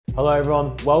Hello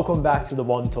everyone, welcome back to the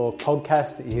One Talk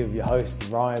podcast. Here with your host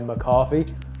Ryan McCarthy,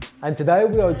 and today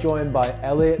we are joined by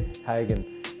Elliott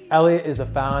Hagen. Elliott is the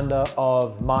founder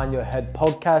of Mind Your Head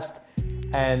podcast,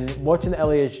 and watching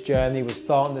Elliott's journey with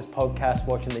starting this podcast,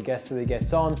 watching the guests that he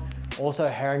gets on, also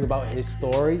hearing about his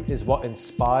story is what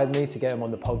inspired me to get him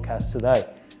on the podcast today.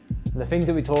 And the things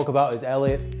that we talk about is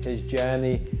Elliott, his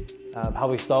journey,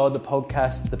 how he started the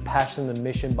podcast, the passion and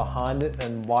mission behind it,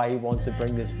 and why he wants to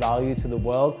bring this value to the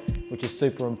world, which is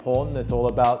super important. It's all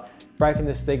about breaking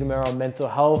the stigma on mental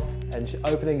health and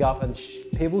opening up and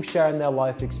people sharing their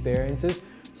life experiences,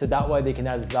 so that way they can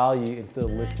add value into the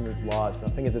listeners' lives.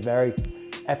 And I think it's a very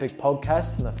epic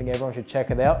podcast, and I think everyone should check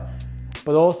it out.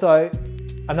 But also,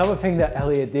 another thing that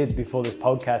Elliott did before this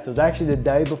podcast, it was actually the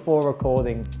day before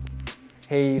recording,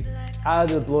 he, out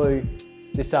of the blue,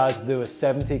 decided to do a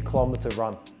 70-kilometer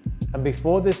run. And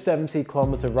before this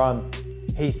 70-kilometer run,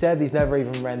 he said he's never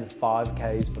even ran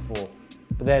 5Ks before.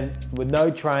 But then, with no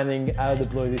training, out of the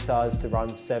blue, decides to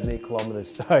run 70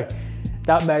 kilometers. So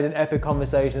that made an epic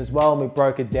conversation as well, and we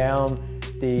broke it down,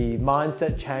 the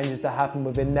mindset changes that happened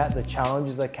within that, the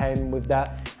challenges that came with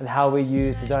that, and how we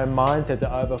used his own mindset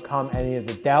to overcome any of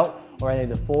the doubt or any of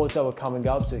the thoughts that were coming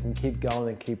up so he can keep going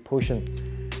and keep pushing.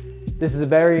 This is a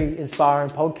very inspiring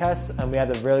podcast, and we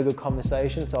had a really good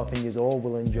conversation, so I think you all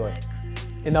will enjoy.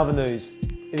 In other news,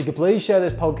 if you could please share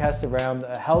this podcast around,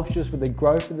 it helps just with the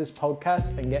growth of this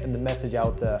podcast and getting the message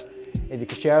out there. If you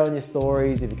could share it on your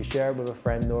stories, if you could share it with a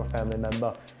friend or a family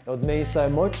member, it would mean so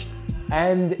much.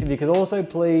 And if you could also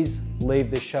please leave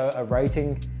the show a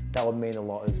rating, that would mean a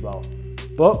lot as well.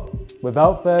 But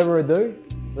without further ado,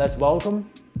 let's welcome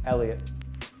Elliott.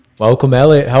 Welcome,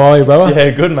 Elliott. How are you, brother?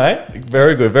 Yeah, good, mate.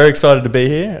 Very good. Very excited to be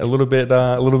here. A little bit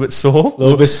sore. A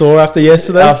little bit sore after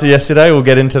yesterday. After yesterday, we'll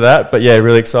get into that. But yeah,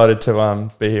 really excited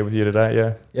to be here with you today.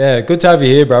 Yeah. Yeah, good to have you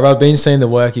here, brother. I've been seeing the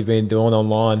work you've been doing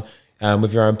online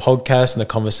with your own podcast and the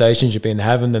conversations you've been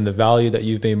having and the value that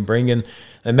you've been bringing.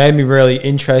 It made me really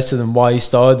interested in why you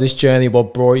started this journey,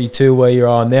 what brought you to where you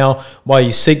are now, why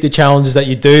you seek the challenges that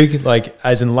you do, like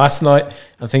as in last night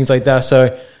and things like that.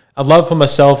 So I'd love for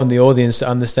myself and the audience to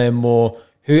understand more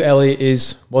who Elliott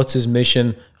is, what's his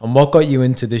mission, and what got you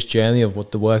into this journey of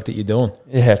what the work that you're doing.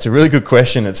 Yeah, it's a really good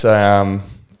question. It's a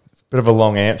bit of a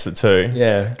long answer too.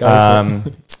 Yeah, go for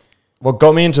it. What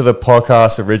got me into the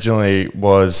podcast originally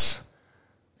was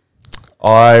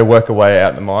I work away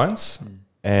out in the mines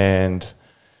and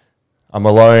I'm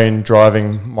alone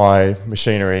driving my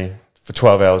machinery for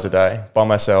 12 hours a day by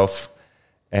myself,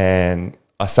 and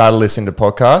I started listening to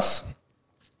podcasts.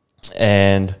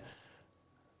 And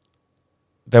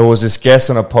there was this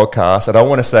guest on a podcast. I don't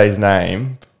want to say his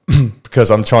name because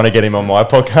I'm trying to get him on my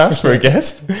podcast for a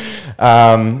guest.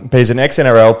 But he's an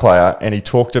ex-NRL player, and he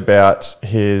talked about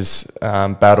his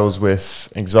battles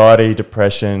with anxiety,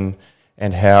 depression,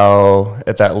 and how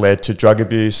that led to drug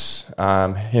abuse,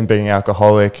 him being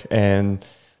alcoholic, and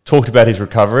talked about his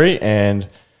recovery. And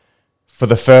for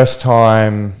the first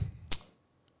time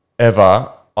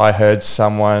ever, I heard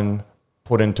someone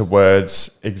put into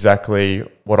words exactly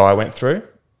what I went through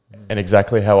and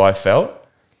exactly how I felt.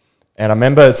 And I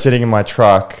remember sitting in my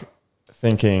truck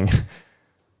thinking,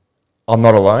 I'm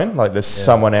not alone. Like there's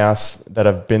someone else that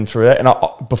have been through that.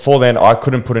 And before then, I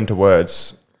couldn't put into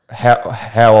words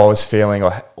how I was feeling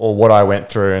or what I went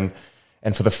through.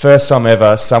 And for the first time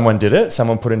ever, someone did it.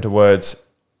 Someone put into words.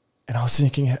 And I was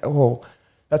thinking, oh,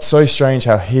 that's so strange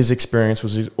how his experience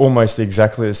was almost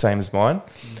exactly the same as mine.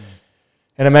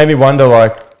 And it made me wonder,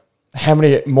 like, how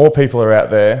many more people are out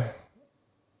there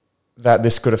that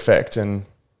this could affect. And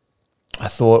I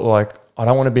thought, like, I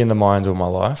don't want to be in the mines all my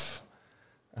life.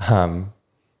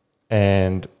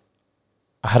 And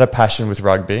I had a passion with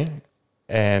rugby,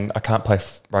 and I can't play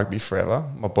rugby forever.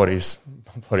 My body's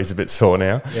a bit sore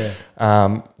now. Yeah.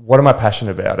 What am I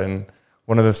passionate about? And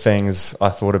one of the things I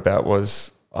thought about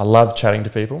was I love chatting to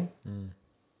people.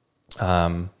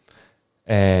 And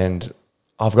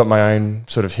I've got my own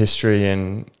sort of history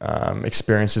and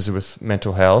experiences with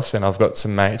mental health, and I've got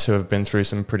some mates who have been through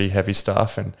some pretty heavy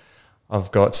stuff, and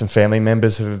I've got some family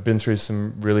members who have been through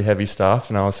some really heavy stuff.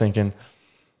 And I was thinking,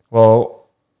 well,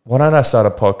 why don't I start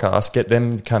a podcast, get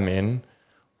them to come in,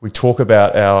 we talk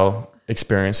about our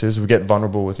experiences, we get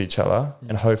vulnerable with each other,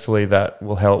 and hopefully that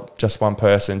will help just one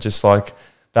person, just like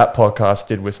that podcast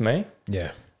did with me.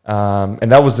 Yeah.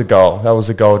 And that was the goal. That was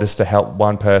the goal, just to help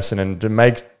one person and to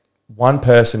make one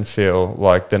person feel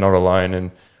like they're not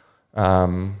alone,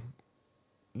 and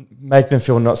make them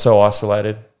feel not so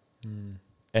isolated.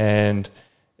 And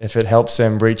if it helps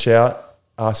them reach out,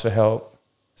 ask for help,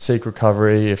 seek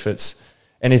recovery, if it's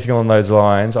anything along those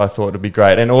lines, I thought it'd be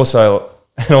great. And also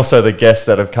and also the guests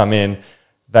that have come in,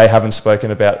 they haven't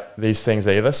spoken about these things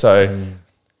either. So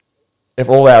if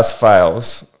all else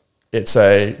fails, it's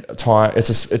a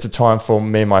time for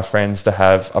me and my friends to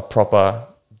have a proper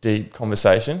deep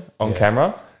conversation on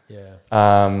camera.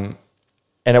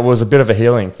 And it was a bit of a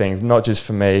healing thing, not just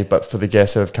for me, but for the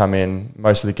guests that have come in.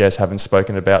 Most of the guests haven't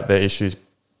spoken about their issues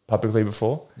publicly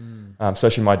before.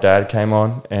 Especially my dad came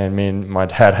on, and me and my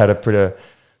dad had a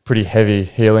pretty heavy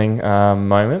healing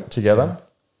moment together.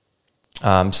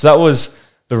 So that was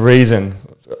the reason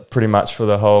pretty much for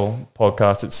the whole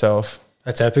podcast itself.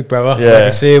 That's epic, brother. Yeah. I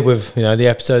can see it with the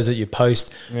episodes that you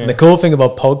post. And the cool thing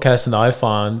about podcasts that I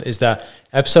find is that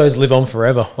episodes live on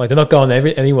forever. Like, they're not going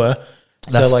anywhere.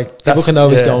 People can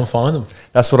always go and find them.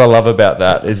 That's what I love about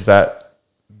that, is that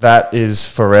is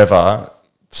forever.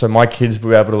 So my kids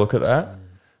will be able to look at that.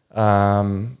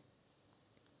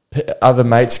 Other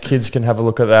mates' kids can have a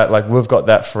look at that. Like, we've got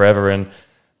that forever. And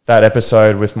that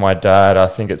episode with my dad, I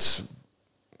think it's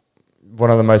one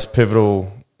of the most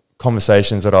pivotal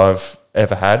conversations that I've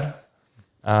ever had.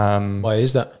 Why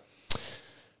is that?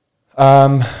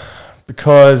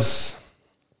 Because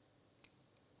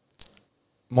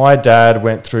my dad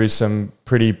went through some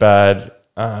pretty bad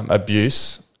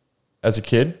abuse as a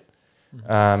kid.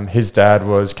 His dad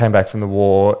came back from the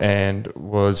war and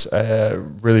was a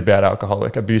really bad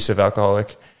alcoholic, abusive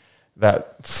alcoholic,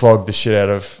 that flogged the shit out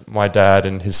of my dad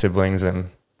and his siblings, and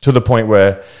to the point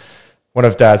where one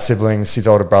of Dad's siblings, his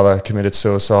older brother, committed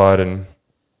suicide, and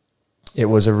it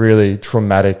was a really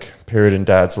traumatic period in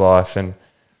Dad's life. And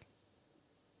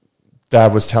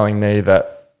Dad was telling me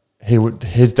that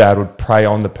his dad would prey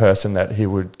on the person that he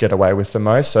would get away with the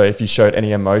most. So if you showed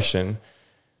any emotion,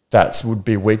 that would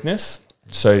be weakness.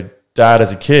 So Dad,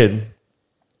 as a kid,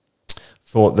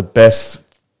 thought the best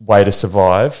way to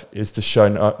survive is to show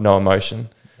no emotion.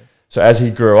 So as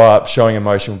he grew up, showing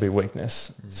emotion would be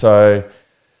weakness. So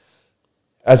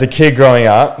as a kid growing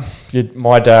up,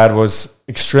 my dad was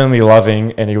extremely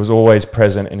loving, and he was always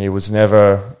present, and he was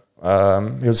never,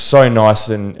 he was so nice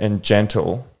and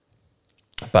gentle,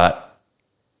 but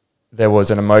there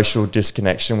was an emotional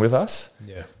disconnection with us.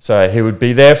 Yeah. So he would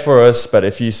be there for us, but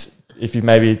if you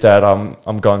maybe, Dad,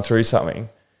 I'm going through something,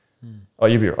 oh,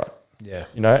 you'll be right. Yeah.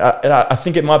 And I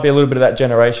think it might be a little bit of that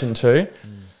generation too,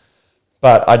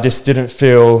 but I just didn't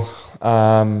feel,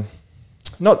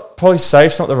 not probably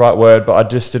safe's not the right word, but I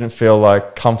just didn't feel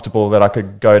like comfortable that I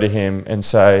could go to him and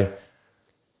say,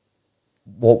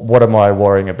 what am I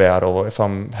worrying about? Or if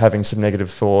I'm having some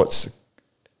negative thoughts,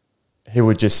 he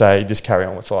would just say, just carry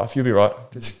on with life. You'll be right.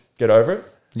 Just get over it.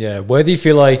 Yeah. Where do you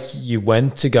feel like you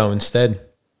went to go instead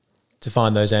to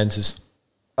find those answers?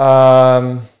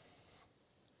 I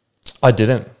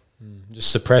didn't.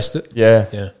 Just suppressed it?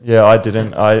 Yeah, I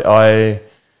didn't. I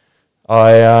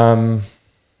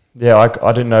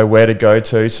didn't know where to go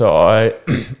to, so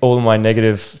all of my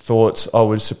negative thoughts, I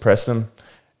would suppress them,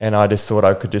 and I just thought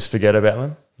I could just forget about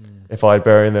them. If I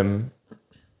bury them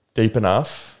deep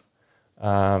enough,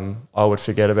 I would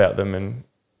forget about them. And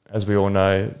as we all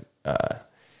know,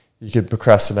 you could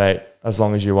procrastinate as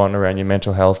long as you want around your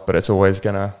mental health, but it's always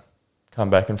going to come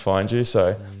back and find you.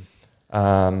 So,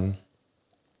 and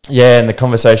the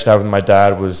conversation I had with my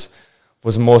dad was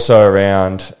more so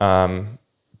around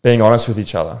being honest with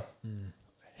each other.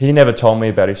 He never told me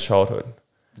about his childhood,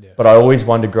 but I always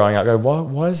wondered growing up,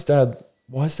 why is Dad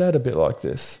a bit like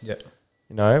this? Yeah.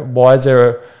 Why is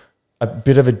there a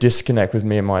bit of a disconnect with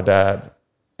me and my dad?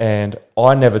 And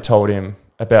I never told him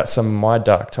about some of my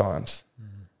dark times.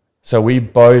 So we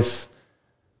both,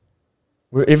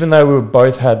 even though we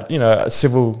both had, a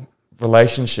civil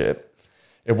relationship,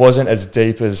 it wasn't as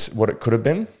deep as what it could have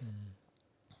been,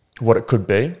 what it could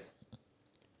be.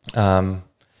 And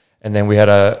then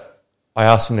I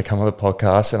asked him to come on the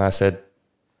podcast, and I said,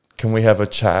 can we have a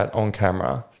chat on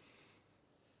camera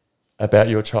about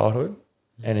your childhood?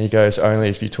 And he goes, only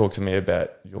if you talk to me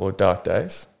about your dark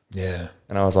days. Yeah.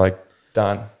 And I was like,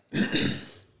 done.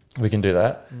 We can do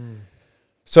that.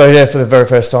 So, for the very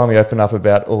first time, he opened up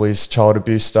about all his child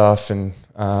abuse stuff and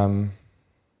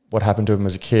what happened to him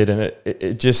as a kid. And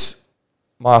it just,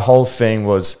 my whole thing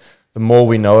was, the more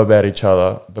we know about each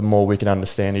other, the more we can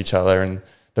understand each other and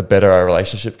the better our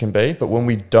relationship can be. But when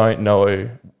we don't know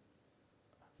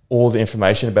all the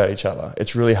information about each other,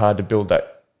 it's really hard to build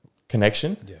that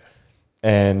connection. Yeah.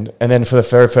 And then for the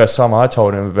very first time, I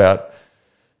told him about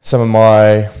some of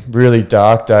my really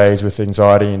dark days with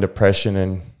anxiety and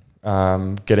depression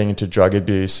and getting into drug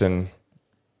abuse and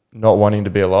not wanting to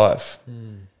be alive.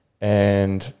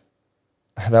 And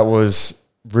that was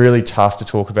really tough to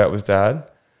talk about with Dad.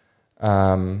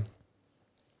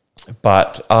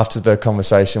 But after the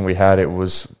conversation we had, it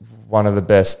was one of the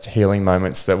best healing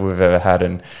moments that we've ever had,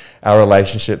 and our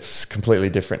relationship's completely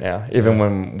different now. Even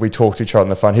when we talk to each other on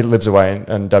the phone, he lives away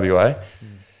in WA,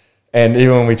 and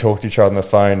even when we talk to each other on the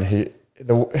phone,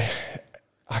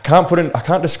 I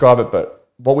can't describe it, but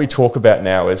what we talk about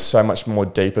now is so much more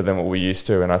deeper than what we used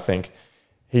to, and I think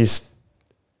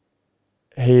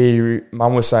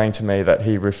Mum was saying to me that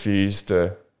he refused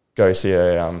to go see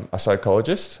a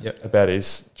psychologist about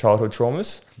his childhood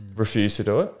traumas, refused to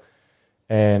do it.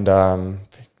 And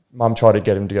Mum tried to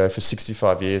get him to go for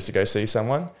 65 years to go see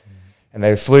someone. And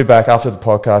they flew back after the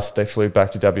podcast, they flew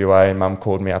back to WA, and Mum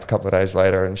called me up a couple of days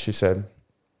later and she said,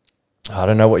 I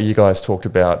don't know what you guys talked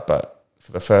about, but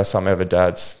for the first time ever,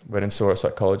 Dad's went and saw a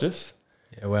psychologist.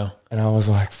 Yeah, well. And I was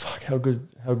like, fuck, how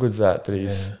good's that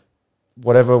he's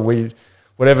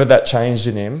whatever that changed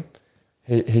in him,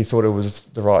 he thought it was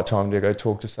the right time to go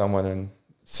talk to someone and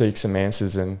seek some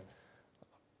answers. And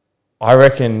I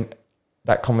reckon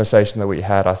that conversation that we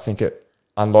had, I think it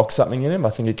unlocked something in him.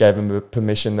 I think it gave him a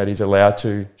permission that he's allowed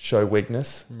to show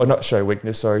weakness, or not show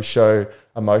weakness, sorry, show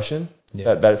emotion,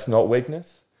 that it's not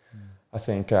weakness. I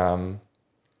think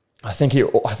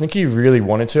he really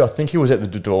wanted to. I think he was at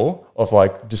the door of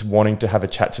like just wanting to have a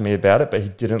chat to me about it, but he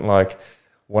didn't like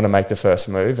want to make the first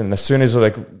move. And as soon as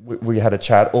like we had a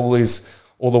chat, all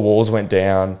the walls went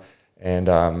down, and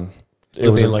it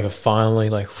was like a finally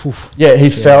like whew. He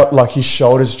felt like his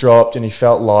shoulders dropped and he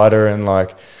felt lighter. And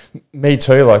like me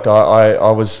too, like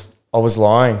I was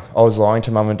lying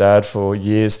to Mum and Dad for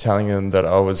years, telling them that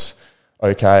I was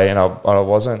okay, and I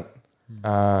wasn't.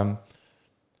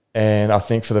 And I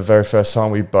think for the very first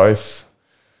time we both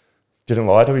didn't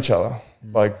lie to each other.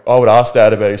 Like I would ask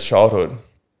Dad about his childhood,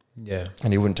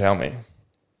 and he wouldn't tell me.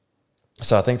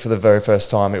 So I think for the very first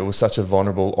time, it was such a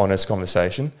vulnerable, honest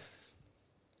conversation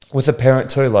with a parent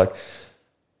too. Like,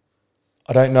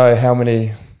 I don't know how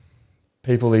many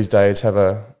people these days have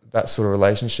that sort of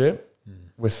relationship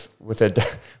with their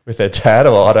dad.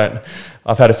 Or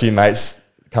I've had a few mates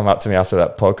come up to me after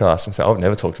that podcast and say, I've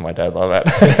never talked to my dad like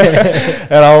that.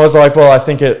 And I was like, well, I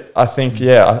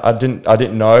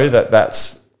didn't know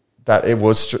that it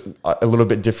was a little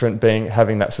bit different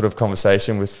having that sort of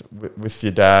conversation with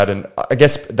your dad. And I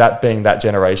guess that being that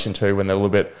generation too, when they're a little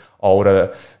bit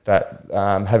older, that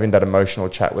having that emotional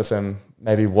chat with them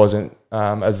maybe wasn't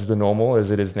as the normal as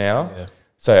it is now. Yeah.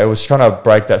 So I was trying to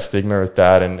break that stigma with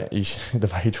Dad, and the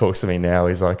way he talks to me now,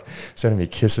 he's like sending me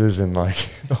kisses and like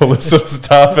all this sort of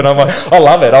stuff, and I'm like, I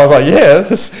love it. I was like,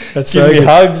 that's giving me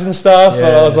hugs and stuff, and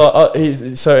I was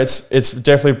like, so it's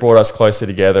definitely brought us closer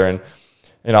together. And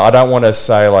I don't want to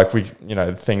say like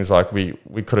things like we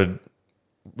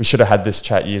should have had this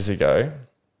chat years ago,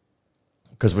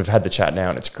 because we've had the chat now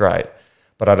and it's great,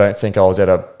 but I don't think I was at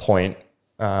a point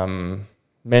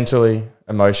mentally,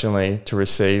 emotionally to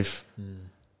receive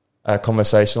a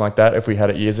conversation like that. If we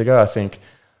had it years ago, I think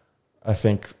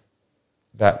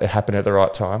that it happened at the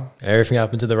right time. Everything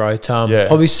happened at the right time. Yeah.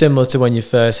 Probably similar to when you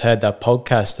first had that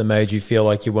podcast that made you feel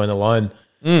like you weren't alone.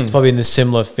 It's probably in the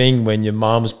similar thing when your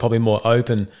mom was probably more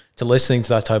open to listening to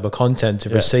that type of content, to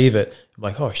receive it. I'm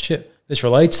like, oh shit, this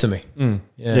relates to me.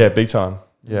 Yeah, big time.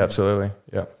 Yeah, absolutely.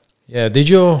 Yeah. Yeah. Did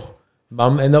your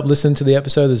mum end up listening to the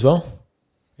episode as well?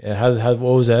 Yeah.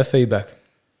 What was her feedback?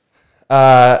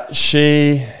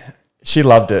 She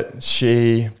loved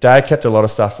it. Dad kept a lot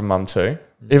of stuff from Mum too.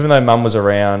 Even though Mum was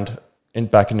around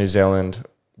back in New Zealand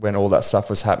when all that stuff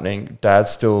was happening, Dad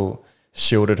still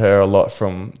shielded her a lot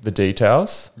from the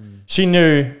details. She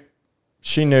knew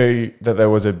that there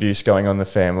was abuse going on in the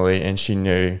family, and she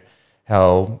knew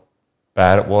how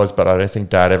bad it was, but I don't think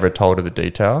Dad ever told her the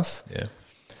details. Yeah.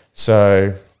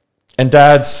 So, and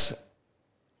Dad's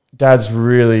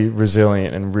really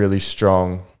resilient and really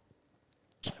strong,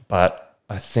 but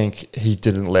I think he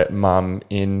didn't let Mum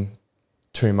in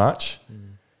too much.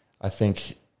 I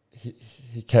think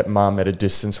he kept Mum at a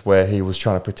distance where he was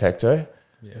trying to protect her.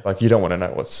 Yeah. Like, you don't want to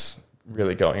know what's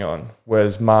really going on.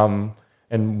 Whereas Mum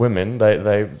and women,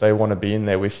 they want to be in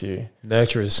there with you.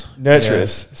 Nurturers. Yeah.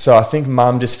 So I think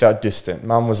Mum just felt distant.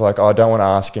 Mum was like, I don't want to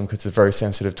ask him because it's a very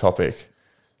sensitive topic.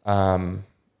 But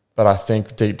I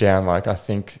think deep down, like, I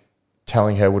think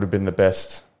telling her would have been the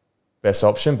best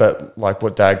option. But like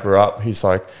what Dad grew up, he's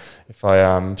like, if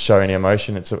I show any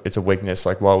emotion, it's a weakness.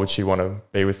 Like, why would she want to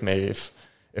be with me if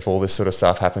all this sort of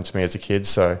stuff happened to me as a kid?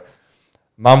 So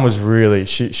Mum was really,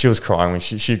 she was crying when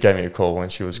she gave me a call when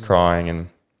she was crying, and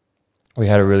we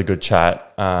had a really good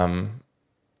chat.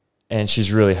 And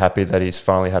she's really happy that he's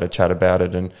finally had a chat about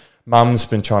it. And Mum's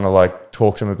been trying to like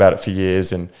talk to him about it for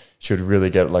years, and she would really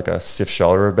get like a stiff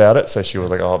shoulder about it. So she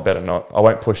was like, oh, I better not. I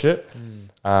won't push it.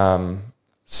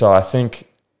 So I think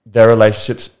their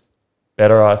relationship's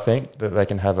better, I think, that they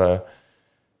can have a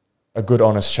good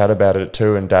honest chat about it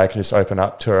too, and Dad can just open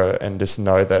up to her and just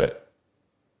know that it,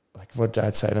 like what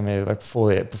Dad say to me like before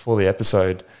the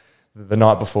episode, the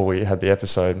night before we had the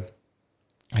episode,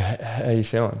 how are you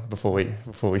feeling before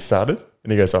we started?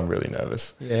 And he goes, I'm really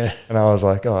nervous. Yeah. And I was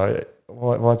like, oh,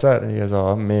 what's that? And he goes,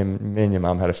 oh, me and your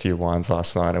mum had a few wines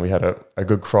last night and we had a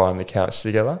good cry on the couch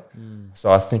together.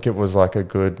 So I think it was like a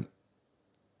good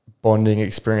bonding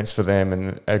experience for them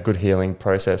and a good healing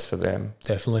process for them.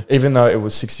 Definitely. Even though it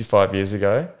was 65 years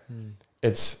ago,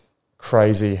 it's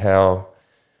crazy how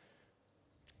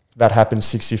that happened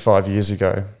 65 years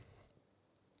ago,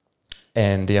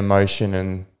 and the emotion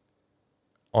and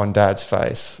on Dad's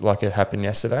face, like it happened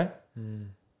yesterday,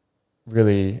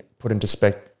 really put into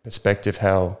perspective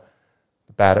how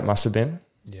bad it must have been.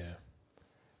 Yeah.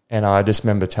 And I just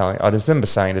remember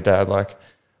saying to Dad, like,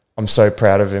 I'm so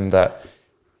proud of him that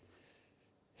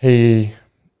he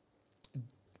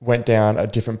went down a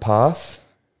different path,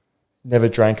 never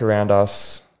drank around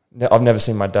us. I've never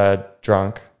seen my dad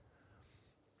drunk.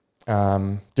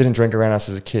 Didn't drink around us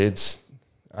as kids.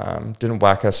 Didn't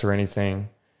whack us or anything,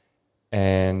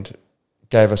 and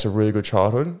gave us a really good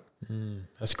childhood.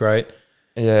 That's great.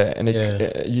 Yeah, and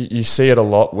you see it a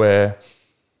lot where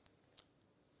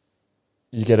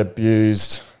you get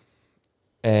abused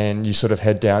and you sort of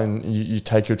head down and you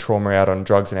take your trauma out on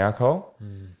drugs and alcohol.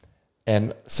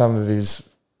 And some of his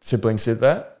siblings did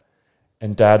that,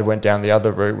 and Dad went down the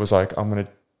other route, was like, I'm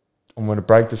gonna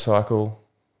break the cycle,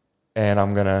 and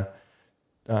I'm gonna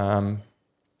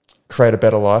create a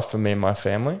better life for me and my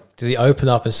family. Did he open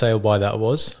up and say why that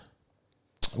was?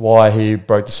 Why he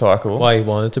broke the cycle? Why he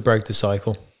wanted to break the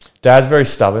cycle? Dad's very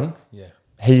stubborn. Yeah.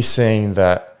 He's seen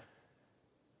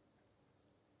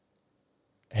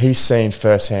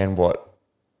firsthand what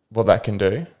that can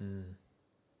do,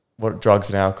 what drugs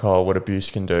and alcohol, what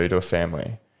abuse can do to a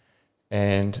family.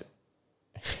 And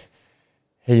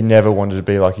he never wanted to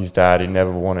be like his dad. He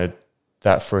never wanted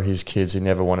that for his kids. He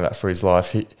never wanted that for his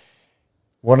life.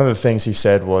 One of the things he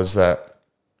said was that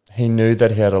he knew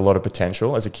that he had a lot of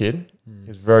potential as a kid. He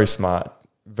was very smart,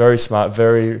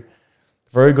 very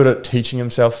very good at teaching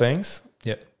himself things.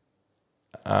 Yep.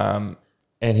 And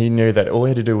he knew that all he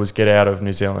had to do was get out of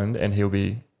New Zealand and he'll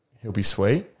be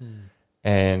sweet.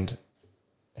 And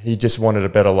he just wanted a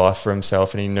better life for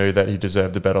himself, and he knew that he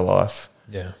deserved a better life.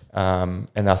 Yeah.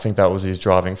 And I think that was his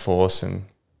driving force. And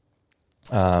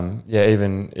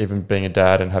even being a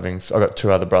dad and I got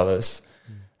two other brothers,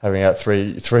 having out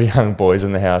three young boys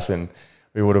in the house, and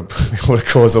we would have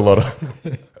caused a lot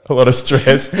of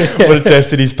stress. Would have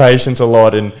tested his patience a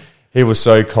lot, and he was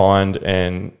so kind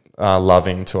and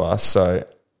loving to us. So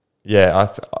yeah,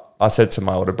 I said to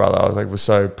my older brother, I was like, we're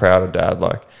so proud of Dad,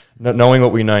 like knowing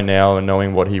what we know now and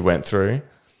knowing what he went through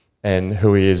and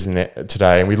who he is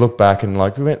today. And we look back and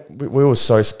like we were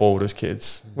so spoiled as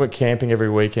kids. We went camping every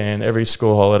weekend, every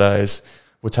school holidays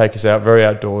would take us out, very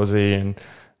outdoorsy, and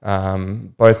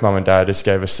both Mum and Dad just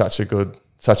gave us such a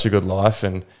good life.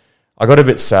 And I got a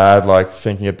bit sad, like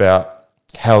thinking about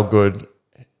how good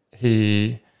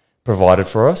he provided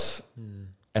for us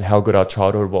and how good our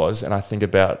childhood was. And I think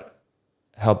about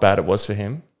how bad it was for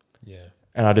him. Yeah.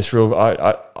 And I just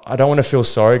I don't want to feel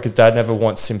sorry, because Dad never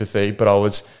wants sympathy, but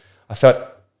I felt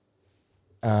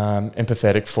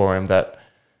empathetic for him that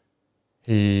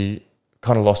he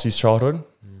kind of lost his childhood.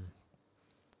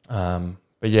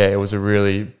 But yeah, it was a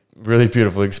really, really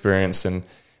beautiful experience, and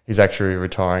he's actually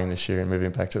retiring this year and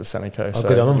moving back to the sunny coast.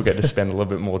 Good on him. We'll get to spend a little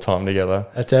bit more time together.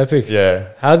 That's epic. Yeah.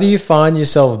 How do you find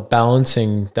yourself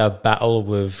balancing that battle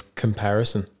with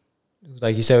comparison?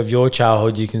 Like you said, with your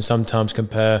childhood, you can sometimes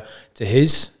compare to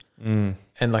his. And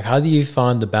like, how do you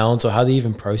find the balance, or how do you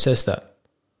even process that?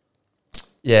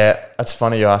 Yeah, that's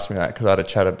funny you asked me that, because I had a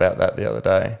chat about that the other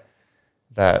day,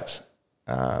 that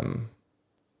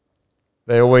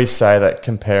they always say that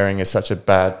comparing is such a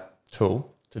bad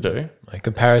tool to do. Like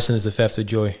comparison is the theft of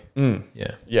joy.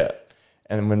 Yeah. Yeah.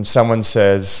 And when someone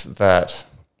says that,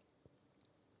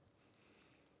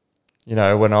 you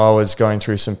know, when I was going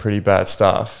through some pretty bad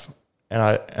stuff, and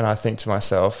I think to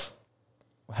myself,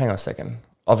 hang on a second,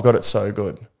 I've got it so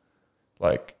good.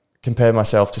 Like, compare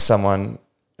myself to someone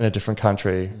in a different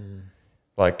country,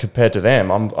 like compared to them,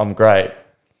 I'm great.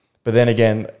 But then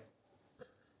again,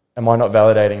 am I not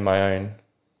validating my own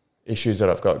issues that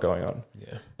I've got going on?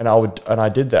 Yeah. And I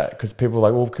did that, because people were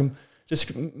like, well,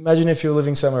 just imagine if you're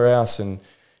living somewhere else and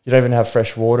you don't even have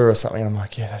fresh water or something. And I'm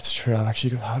like, yeah, that's true. I've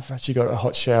actually got a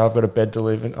hot shower. I've got a bed to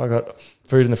live in. I've got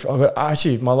food in the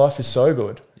actually, my life is so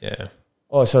good. Yeah.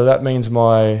 Oh, so that means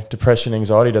my depression,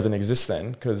 anxiety doesn't exist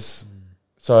then, because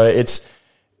so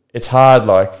it's hard.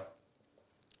 Like,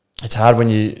 it's hard when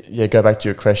you go back to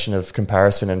your question of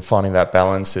comparison and finding that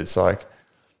balance. It's like,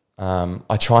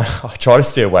 I try to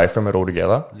steer away from it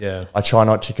altogether. Yeah. I try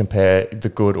not to compare the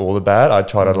good or the bad. I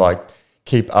try to like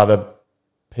keep other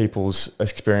people's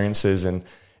experiences, and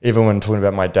even when talking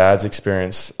about my dad's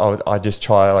experience, I just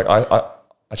try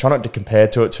I try not to compare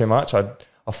to it too much. I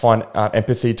find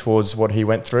empathy towards what he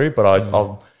went through, but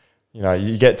I'll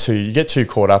you get too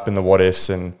caught up in the what ifs,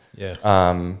 and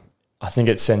I think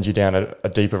it sends you down a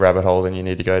deeper rabbit hole than you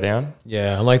need to go down.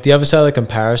 Yeah, and like the other side of the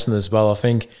comparison as well, I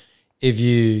think if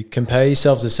you compare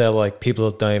yourself to say like people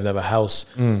that don't even have a house,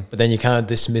 but then you kind of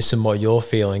dismissing what you're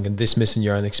feeling and dismissing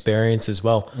your own experience as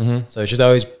well. So it's just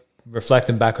always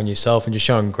reflecting back on yourself and just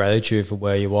showing gratitude for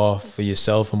where you are for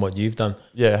yourself and what you've done.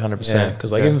 Yeah, 100%.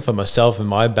 Because like even for myself and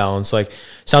my balance, like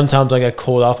sometimes I get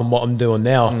caught up in what I'm doing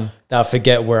now that I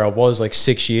forget where I was like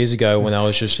 6 years ago when I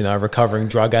was just, recovering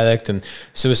drug addict and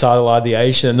suicidal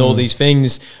ideation and all these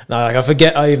things. And I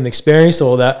forget I even experienced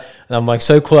all that. And I'm like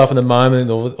so caught up in the moment,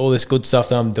 all this good stuff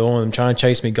that I'm doing. I'm trying to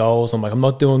chase my goals. I'm like, I'm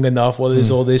not doing enough. What is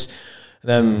all this? And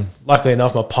then luckily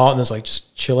enough, my partner's like,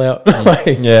 just chill out.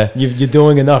 Like, you're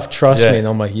doing enough. Trust me. And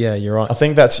I'm like, yeah, you're right. I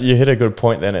think you hit a good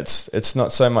point then. It's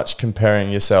not so much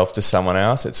comparing yourself to someone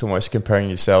else. It's almost comparing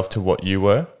yourself to what you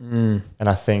were. And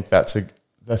I think that's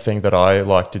the thing that I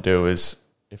like to do is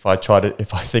if I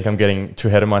think I'm getting too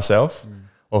ahead of myself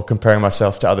or comparing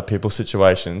myself to other people's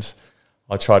situations,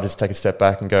 I try to just take a step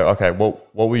back and go, okay,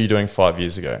 what were you doing 5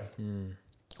 years ago?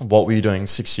 What were you doing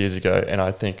 6 years ago? And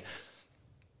I think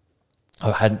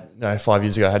 5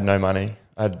 years ago, I had no money.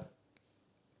 I had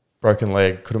broken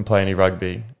leg, couldn't play any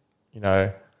rugby.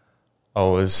 I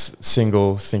was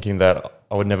single, thinking that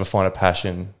I would never find a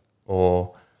passion,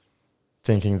 or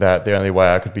thinking that the only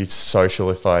way I could be social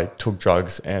if I took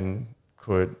drugs and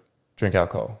could drink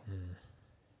alcohol.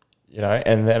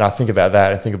 And then I think about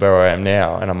that and think about where I am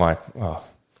now, and I'm like, oh,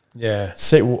 yeah.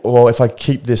 See, well, if I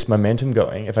keep this momentum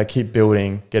going, if I keep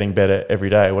building, getting better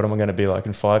every day, what am I going to be like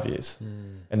in 5 years?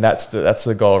 And that's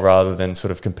the goal, rather than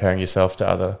sort of comparing yourself to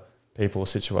other people's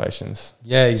situations.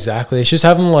 Yeah, exactly. It's just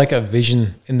having like a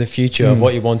vision in the future of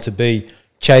what you want to be.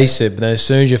 Chase it, but then as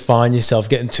soon as you find yourself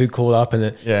getting too caught up in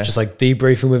it, just like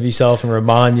debriefing with yourself and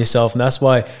remind yourself. And that's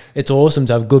why it's awesome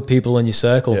to have good people in your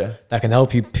circle that can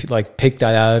help you pick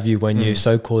that out of you when you're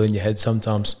so caught in your head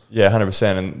sometimes. Yeah,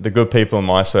 100%. And the good people in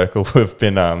my circle have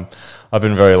been, I've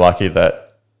been very lucky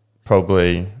that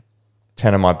probably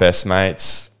 10 of my best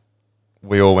mates,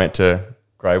 we all went to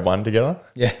grade 1 together.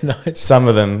 Yeah, nice. Some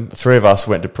of them, 3 of us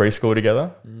went to preschool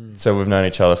together. So we've known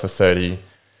each other for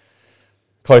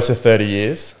close to 30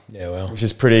 years. Yeah, well. Which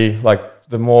is pretty, like,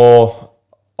 the more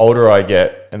older I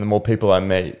get and the more people I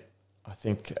meet, I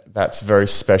think that's very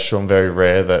special and very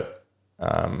rare that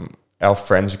our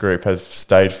friends group has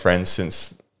stayed friends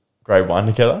since grade 1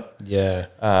 together. Yeah.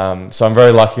 So I'm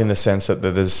very lucky in the sense that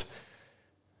there's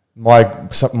my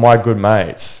good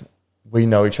mates, we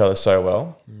know each other so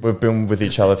well. We've been with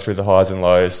each other through the highs and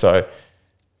lows. So,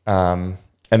 and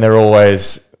they're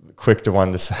always quick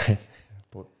to say,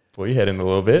 pull your head in a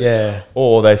little bit. Yeah.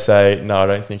 Or they say, no, I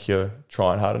don't think you're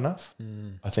trying hard enough.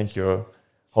 I think you're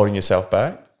holding yourself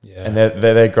back. Yeah. And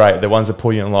they're great. They're ones that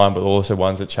pull you in line, but also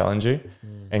ones that challenge you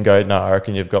and go, no, I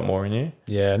reckon you've got more in you.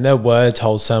 Yeah, and their words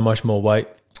hold so much more weight.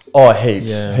 Oh,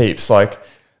 heaps. Like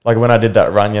when I did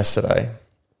that run yesterday,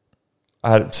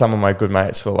 I had some of my good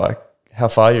mates were like, how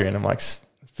far are you in? I'm like,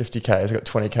 50Ks, I've got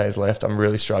 20Ks left. I'm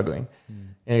really struggling. And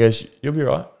he goes, you'll be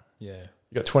right. Yeah.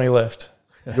 You got 20 left.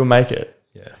 You'll make it.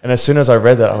 Yeah. And as soon as I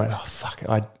read that, I went, oh, fuck,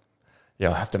 I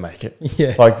have to make it.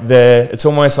 Yeah. Like it's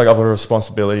almost like I have a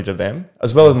responsibility to them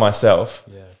as well as myself.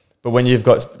 Yeah. But when you've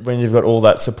got all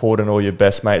that support and all your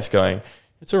best mates going,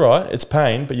 it's all right, it's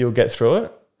pain, but you'll get through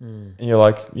it. And you're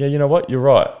like, yeah, you know what? You're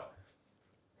right.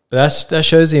 But that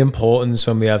shows the importance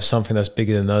when we have something that's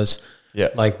bigger than us. Yeah.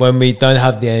 Like when we don't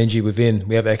have the energy within,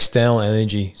 we have external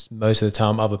energy most of the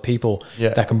time, other people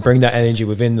that can bring that energy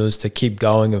within us to keep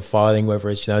going and fighting, whether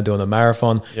it's doing a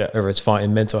marathon, whether it's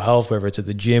fighting mental health, whether it's at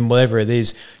the gym, whatever it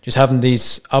is, just having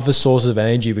these other sources of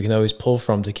energy we can always pull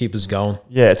from to keep us going.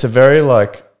 Yeah, it's a very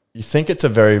you think it's a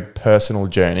very personal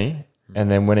journey, and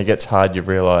then when it gets hard, you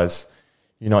realize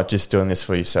you're not just doing this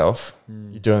for yourself.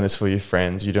 You're doing this for your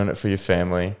friends. You're doing it for your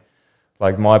family.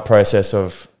 Like my process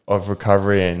of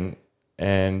recovery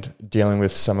and dealing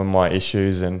with some of my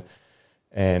issues and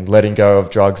letting go of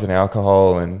drugs and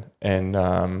alcohol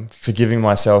and forgiving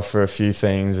myself for a few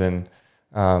things and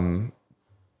going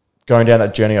down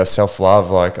that journey of self-love.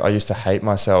 Like I used to hate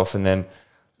myself, and then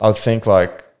I would think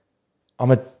like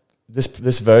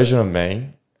this version of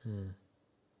me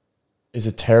is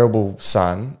a terrible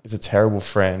son, is a terrible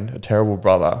friend, a terrible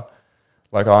brother.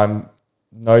 Like I'm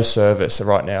no service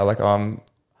right now. Like I'm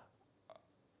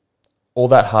all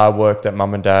that hard work that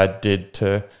mum and dad did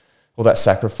to, all that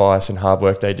sacrifice and hard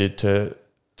work they did to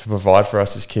provide for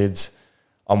us as kids,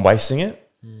 I'm wasting it.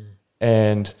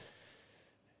 And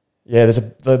yeah,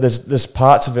 there's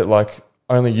parts of it like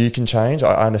only you can change.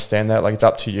 I understand that. Like it's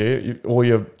up to you. All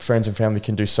your friends and family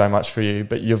can do so much for you,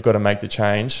 but you've got to make the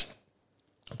change.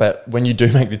 But when you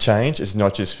do make the change, it's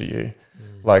not just for you.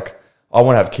 Like I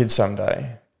want to have kids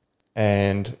someday,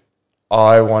 and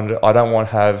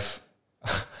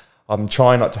I'm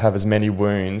trying not to have as many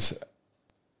wounds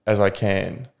as I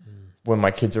can when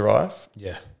my kids arrive.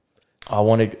 Yeah. I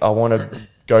want to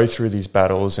go through these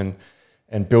battles and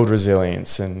build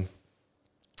resilience and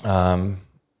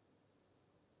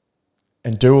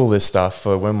do all this stuff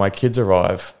for when my kids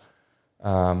arrive.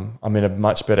 I'm in a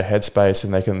much better headspace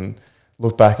and they can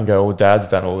look back and go, "Oh, Dad's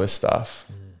done all this stuff."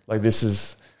 Like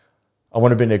I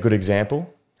want to be a good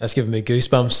example. That's giving me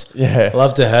goosebumps. Yeah. I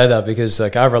love to hear that because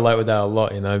like I relate with that a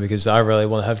lot, because I really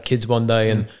want to have kids one day.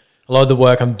 And a lot of the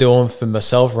work I'm doing for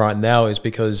myself right now is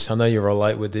because I know you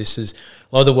relate with this, is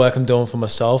a lot of the work I'm doing for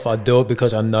myself, I do it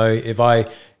because I know if I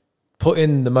put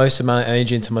in the most amount of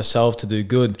energy into myself to do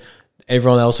good,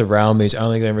 everyone else around me is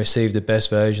only going to receive the best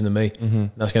version of me.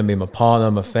 And that's going to be my partner,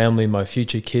 my family, my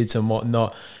future kids and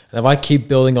whatnot. And if I keep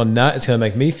building on that, it's going to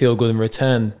make me feel good in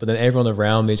return. But then everyone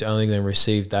around me is only going to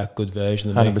receive that good version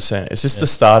of 100%. It's just the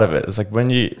start of it.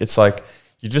 It's like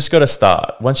you just got to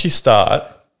start. Once you start,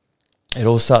 it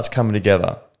all starts coming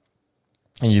together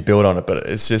and you build on it. But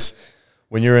it's just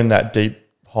when you're in that deep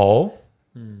hole,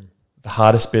 the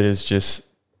hardest bit is just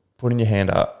putting your hand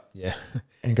up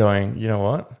and going, you know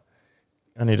what?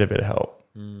 I need a bit of help.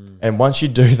 And once you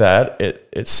do that,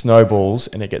 it snowballs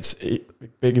and it gets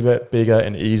bigger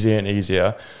and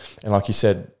easier. And like you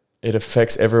said, it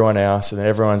affects everyone else and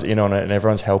everyone's in on it and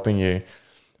everyone's helping you.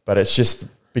 But it's just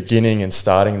beginning and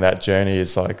starting that journey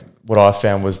is like what I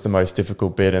found was the most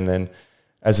difficult bit. And then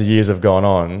as the years have gone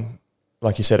on,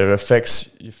 like you said, it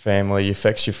affects your family, it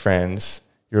affects your friends.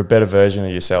 You're a better version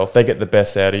of yourself. They get the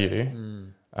best out of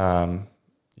you.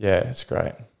 It's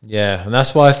great. Yeah, and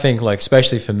that's why I think, like,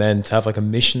 especially for men, to have like a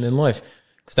mission in life,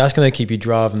 because that's going to keep you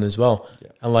driving as well. Yeah.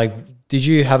 And like, did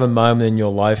you have a moment in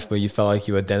your life where you felt like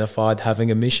you identified having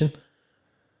a mission?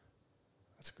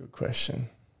 That's a good question.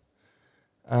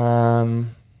 Honestly,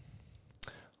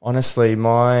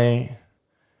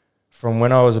 from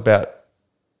when I was about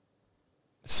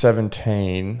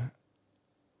 17,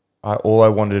 all I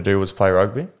wanted to do was play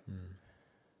rugby.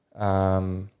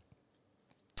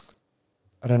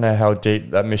 I don't know how deep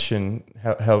that mission,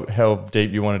 how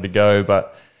deep you wanted to go,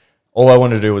 but all I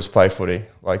wanted to do was play footy.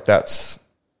 Like that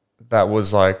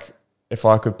was like, if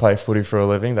I could play footy for a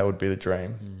living, that would be the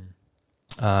dream.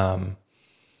 And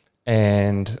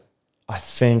I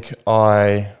think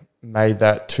I made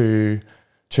that too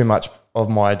much of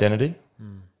my identity,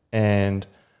 and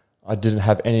I didn't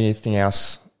have anything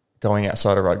else going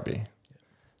outside of rugby.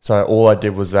 So all I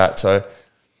did was that.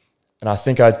 And I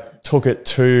think I took it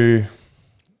too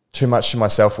much to my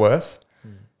self-worth.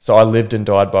 So I lived and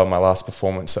died by my last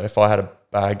performance. So if I had a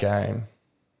bad game,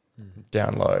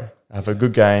 down low. I have a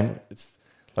good game. It's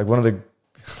like one of the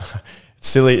it's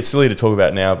silly to talk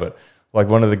about now, but like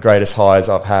one of the greatest highs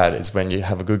I've had is when you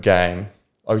have a good game.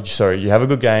 You have a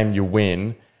good game, you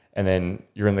win, and then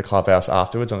you're in the clubhouse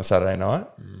afterwards on a Saturday night.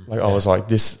 I was like,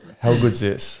 how good's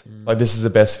this? Like, this is the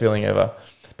best feeling ever.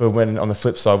 But when on the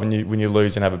flip side, when you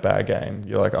lose and have a bad game,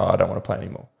 you're like, I don't want to play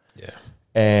anymore. Yeah.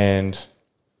 And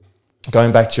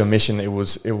going back to your mission, it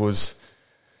wasn't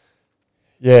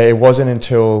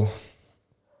until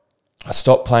I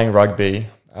stopped playing rugby.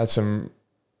 I had some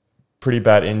pretty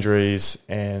bad injuries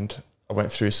and I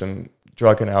went through some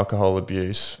drug and alcohol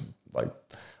abuse. Like,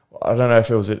 I don't know if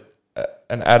it was an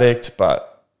addict,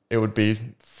 but it would be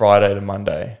Friday to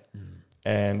Monday.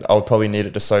 And I would probably need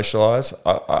it to socialise.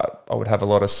 I would have a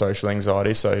lot of social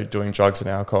anxiety, so doing drugs and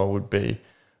alcohol would be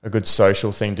a good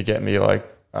social thing to get me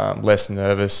less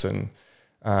nervous and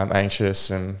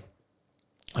anxious and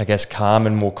I guess calm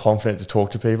and more confident to talk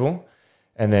to people.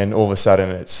 And then all of a sudden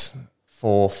it's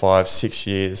 4, 5, 6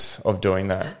 years of doing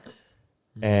that.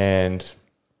 And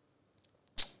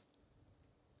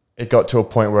it got to a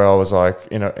point where I was like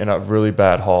in a really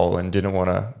bad hole and didn't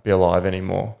want to be alive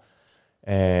anymore.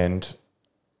 And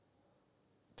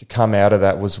to come out of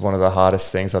that was one of the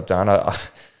hardest things I've done.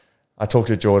 I talked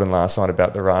to Jordan last night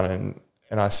about the run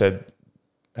and I said,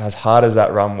 as hard as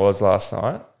that run was last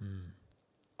night,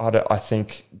 I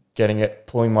think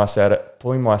pulling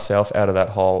myself out of that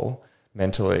hole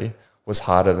mentally was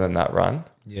harder than that run.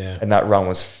 Yeah. And that run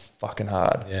was fucking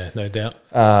hard. Yeah, no doubt.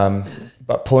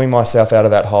 But pulling myself out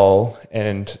of that hole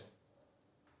and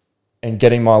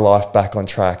getting my life back on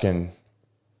track and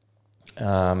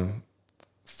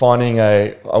finding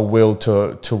a will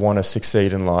to want to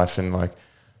succeed in life and like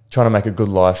trying to make a good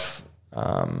life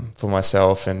for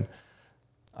myself. And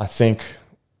I think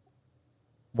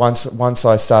once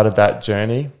I started that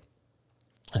journey,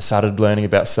 I started learning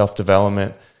about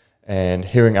self-development and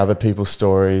hearing other people's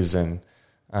stories and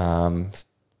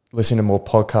listening to more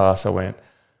podcasts. I went,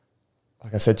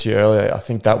 like I said to you earlier, I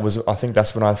think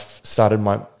that's when I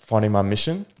started finding my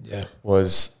mission. Yeah.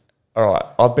 Was, all right,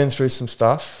 I've been through some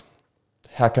stuff.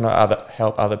 How can I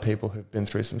help other people who've been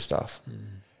through some stuff?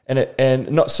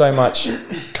 And not so much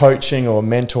coaching or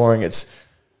mentoring. It's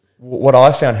what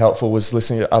I found helpful was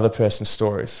listening to other person's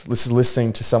stories,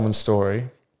 listening to someone's story.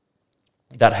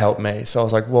 That helped me. So I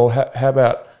was like, well, how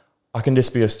about I can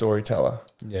just be a storyteller?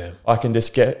 Yeah. I can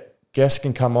just guests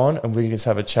can come on and we can just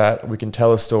have a chat. We can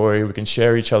tell a story. We can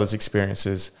share each other's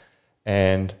experiences.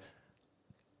 And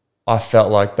I felt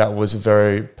like that was a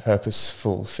very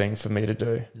purposeful thing for me to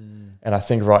do. And I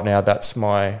think right now that's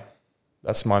my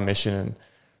mission, and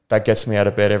that gets me out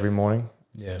of bed every morning.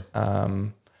 Yeah.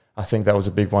 I think that was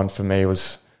a big one for me.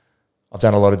 I've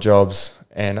done a lot of jobs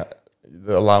and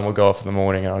the alarm will go off in the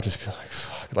morning and I'll just be like,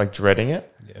 fuck, like dreading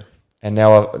it. Yeah. And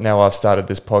now I've started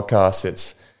this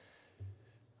podcast.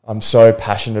 I'm so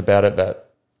passionate about it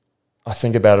that I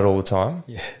think about it all the time.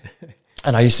 Yeah.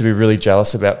 And I used to be really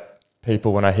jealous about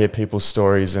people when I hear people's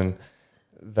stories and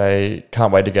they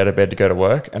can't wait to go to bed to go to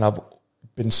work. And I've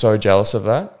been so jealous of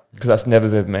that because that's never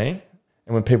been me.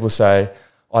 And when people say,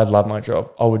 I love my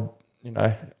job, I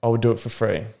would do it for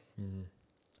free.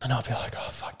 And I'll be like, oh,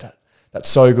 fuck that. That's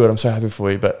so good. I'm so happy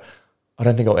for you. But I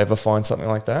don't think I'll ever find something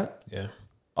like that. Yeah.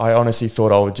 I honestly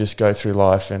thought I would just go through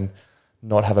life and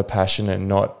not have a passion and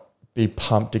not be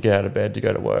pumped to get out of bed to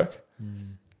go to work.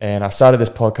 And I started this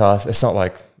podcast. It's not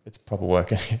like it's proper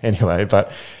work anyway,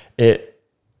 but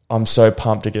I'm so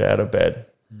pumped to get out of bed.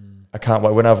 I can't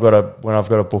wait. When I've got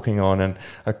a booking on and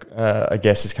a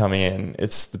guest is coming in,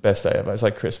 it's the best day ever. It's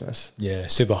like Christmas. Yeah,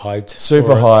 super hyped.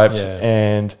 Super hyped.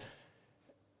 Yeah.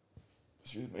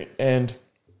 And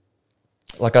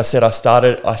like I said, I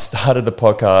started the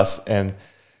podcast and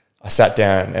I sat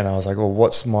down and I was like, well,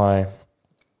 what's my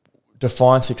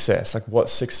define success? Like,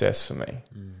 what's success for me?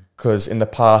 Because in the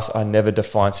past, I never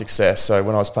defined success. So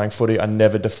when I was playing footy, I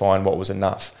never defined what was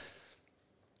enough.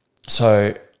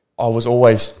 So I was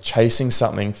always chasing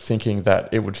something, thinking that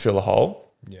it would fill a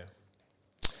hole. Yeah.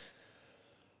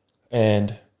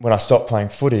 And when I stopped playing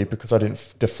footy, because I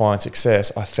didn't define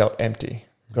success, I felt empty.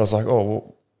 I was like, oh,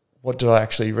 well, what did I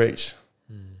actually reach?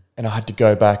 And I had to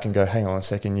go back and go, hang on a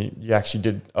second, you actually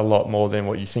did a lot more than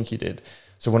what you think you did.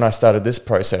 So when I started this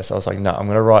process, I was like, no, I'm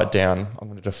going to write down, I'm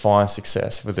going to define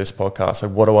success for this podcast. So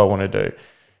what do I want to do?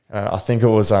 And I think it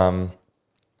was, all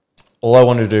I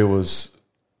wanted to do was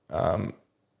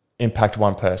impact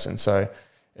one person. So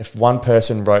if one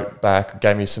person wrote back,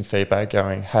 gave me some feedback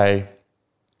going, hey,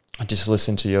 I just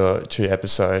listened to your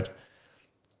episode.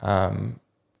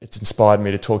 It's inspired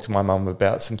me to talk to my mum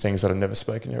about some things that I've never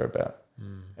spoken to her about.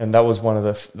 And that was one of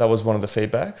the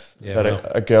feedbacks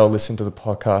that a girl listened to the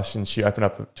podcast and she opened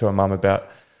up to her mum about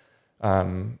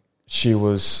she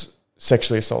was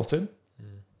sexually assaulted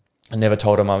and never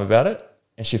told her mum about it.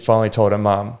 And she finally told her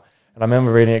mum. And I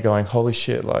remember reading it going, holy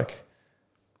shit, like,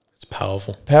 it's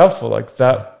powerful. Like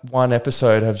that one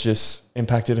episode have just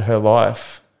impacted her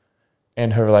life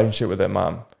and her relationship with her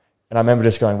mum. And I remember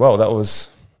just going, well,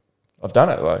 I've done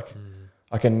it. Like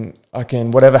I can,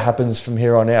 whatever happens from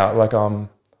here on out, like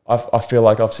I feel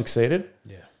like I've succeeded.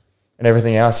 Yeah. And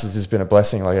everything else has just been a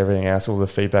blessing. Like everything else, all the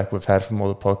feedback we've had from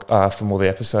all the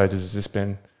episodes has just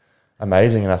been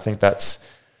amazing. And I think that's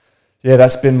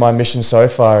been my mission so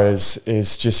far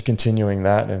is just continuing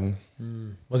that. And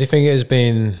what do you think has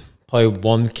been probably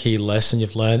one key lesson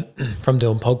you've learned from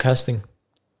doing podcasting?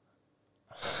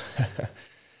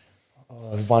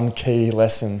 One key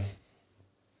lesson.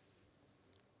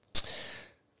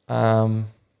 Something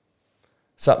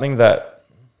that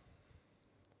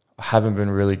I haven't been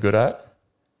really good at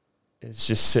is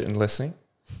just sit and listening.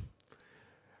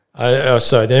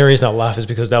 Sorry, the only reason I laugh is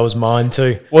because that was mine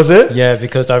too. Was it? Yeah,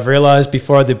 because I've realised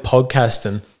before I did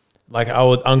podcasting, like I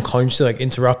would unconsciously like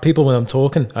interrupt people when I'm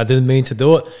talking. I didn't mean to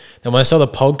do it. Then when I started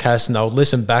podcasting, I would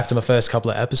listen back to my first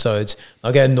couple of episodes.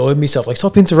 I'll get annoyed with myself, like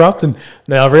stop interrupting.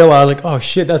 Now I realised like, oh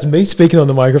shit, that's me speaking on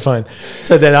the microphone.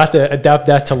 So then I have to adapt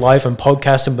that to life and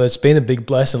podcasting, but it's been a big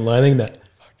blessing learning that.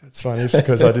 It's funny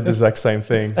because I did the exact same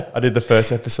thing. I did the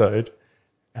first episode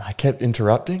and I kept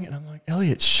interrupting and I'm like,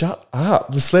 Elliott, shut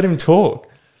up. Just let him talk.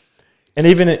 And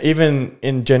even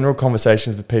in general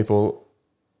conversations with people,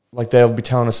 like they'll be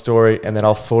telling a story and then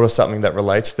I'll thought of something that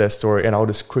relates to their story and I'll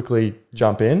just quickly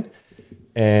jump in.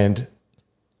 And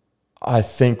I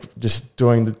think just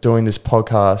doing this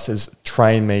podcast has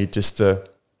trained me just to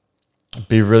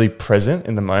be really present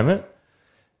in the moment.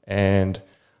 And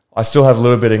I still have a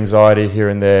little bit of anxiety here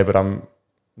and there, but I'm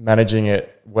managing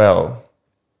it well.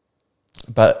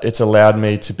 But it's allowed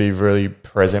me to be really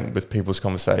present with people's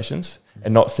conversations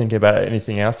and not thinking about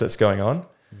anything else that's going on.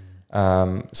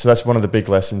 So that's one of the big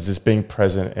lessons, is being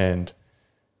present and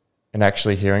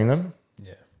actually hearing them.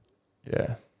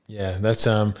 Yeah, that's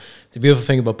the beautiful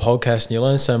thing about podcasting. You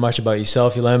learn so much about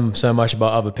yourself, you learn so much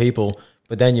about other people,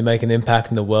 but then you make an impact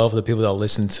in the world for the people that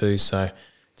listen to. So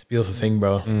it's a beautiful thing,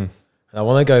 bro. And I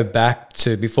want to go back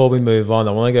to, before we move on,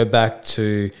 I want to go back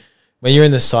to when you're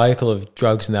in the cycle of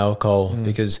drugs and alcohol,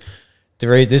 because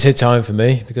this hit home for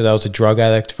me because I was a drug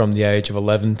addict from the age of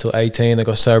 11 to 18. I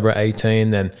got sober at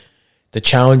 18, and the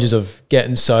challenges of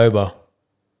getting sober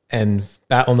and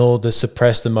battling all the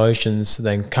suppressed emotions,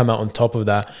 then come out on top of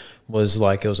that was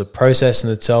like, it was a process in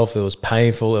itself. It was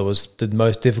painful. It was the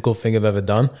most difficult thing I've ever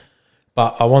done.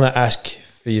 But I want to ask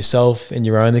for yourself, in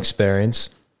your own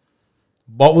experience,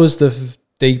 what was the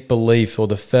deep belief, or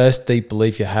the first deep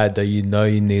belief you had that you know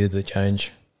you needed to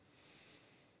change?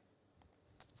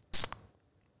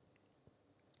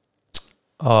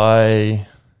 I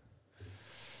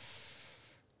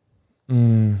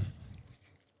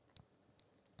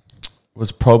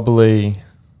was probably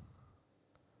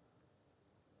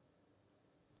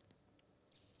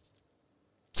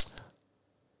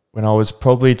when I was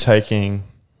probably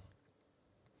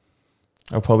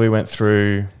I probably went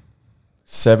through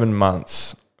 7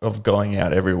 months of going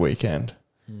out every weekend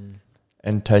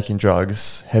and taking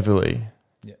drugs heavily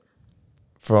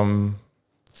from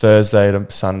Thursday to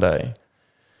Sunday.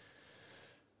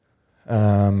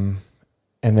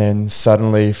 And then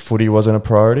suddenly footy wasn't a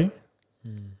priority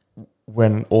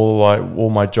when all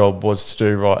my job was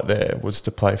to do right there was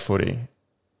to play footy,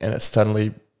 and it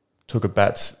suddenly took a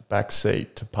back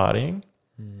seat to partying.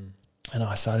 And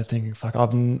I started thinking, fuck,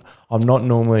 I'm not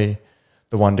normally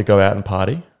the one to go out and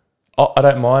party. I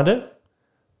don't mind it,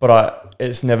 but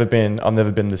I've never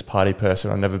been this party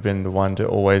person. I've never been the one to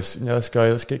always, let's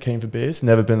get keen for beers.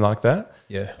 Never been like that.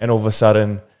 Yeah. And all of a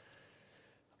sudden,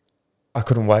 I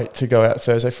couldn't wait to go out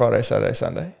Thursday, Friday, Saturday,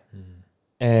 Sunday.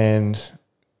 And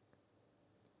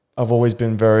I've always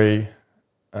been very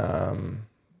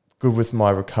good with my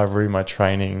recovery, my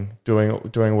training,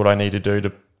 doing what I need to do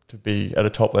to be at a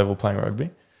top level playing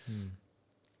rugby.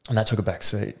 And that took a back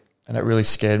seat. And it really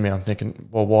scared me. I'm thinking,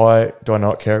 well, why do I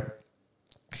not care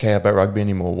about rugby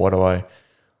anymore? What do I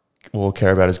all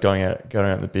care about is going out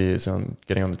the beers and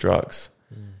getting on the drugs.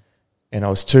 And I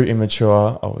was too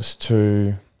immature. I was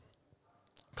too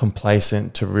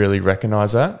complacent to really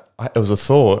recognise that. It was a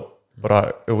thought, but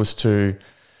I was too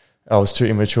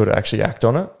immature to actually act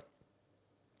on it.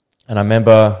 And I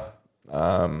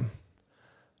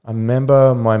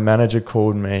remember my manager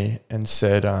called me and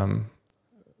said,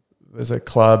 there's a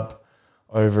club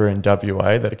over in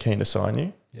WA that are keen to sign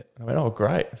you. Yep. And I went, oh,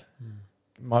 great.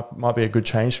 Might be a good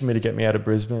change for me to get me out of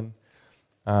Brisbane.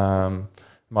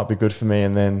 Might be good for me.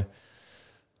 And then,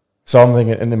 so I'm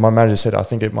thinking, and then my manager said, I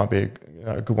think it might be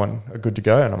a good one, good to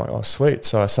go. And I'm like, oh, sweet.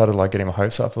 So I started like getting my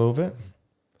hopes up a little bit.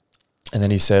 And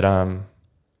then he said,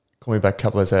 call me back a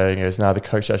couple of days later and he goes, no, the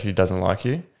coach actually doesn't like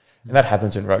you. And that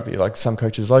happens in rugby. Like some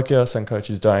coaches like you, some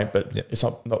coaches don't, but it's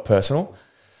not personal.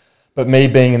 But me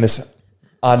being in this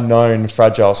unknown,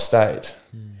 fragile state,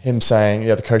 him saying,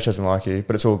 yeah, the coach doesn't like you,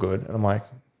 but it's all good. And I'm like,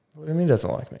 what do you mean he doesn't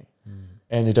like me?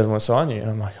 And he doesn't want to sign you. And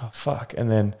I'm like, oh, fuck.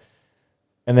 And then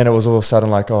it was all of a sudden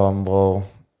like, oh, well,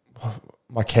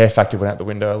 my care factor went out the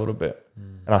window a little bit.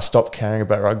 And I stopped caring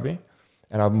about rugby.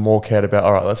 And I more cared about,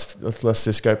 all right, let's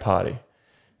just go party.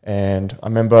 And I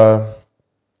remember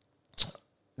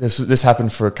this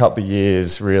happened for a couple of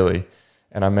years, really.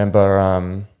 And I remember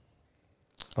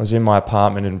I was in my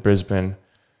apartment in Brisbane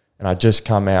and I'd just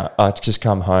come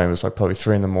home. It was like probably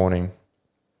 3 a.m.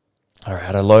 I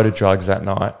had a load of drugs that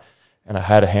night and I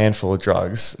had a handful of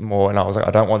drugs more. And I was like,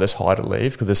 I don't want this high to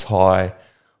leave, because this high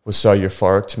was so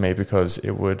euphoric to me, because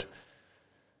it would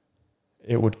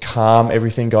calm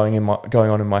everything going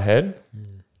on in my head.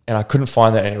 And I couldn't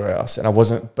find that anywhere else. And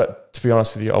but to be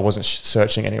honest with you, I wasn't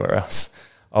searching anywhere else.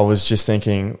 I was just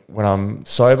thinking, when I'm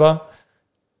sober,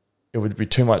 it would be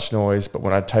too much noise, but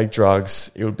when I take drugs,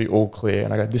 it would be all clear.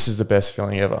 And I go, this is the best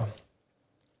feeling ever.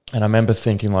 And I remember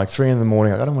thinking like 3 a.m,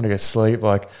 like, I don't want to go to sleep.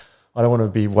 Like, I don't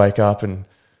want to wake up and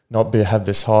not have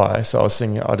this high. So I was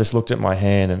thinking, I just looked at my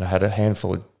hand and I had a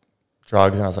handful of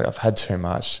drugs and I was like, I've had too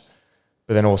much.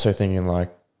 but then also thinking like,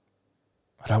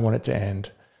 I don't want it to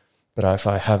end, but if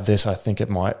I have this, I think it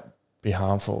might be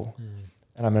harmful.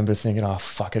 And I remember thinking, oh,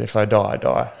 fuck it, if I die, I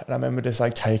die. And I remember just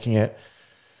like taking it.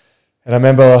 And I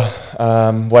remember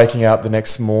waking up the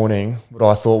next morning, what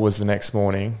I thought was the next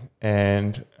morning,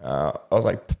 and I was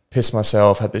like pissed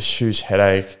myself, had this huge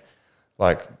headache,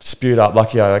 like spewed up.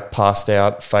 Lucky I like passed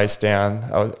out face down.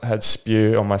 I had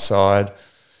spew on my side.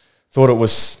 That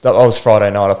was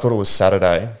Friday night. I thought it was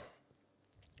Saturday,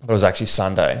 but it was actually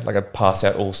Sunday. Like I passed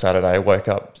out all Saturday, woke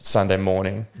up Sunday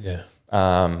morning. Yeah.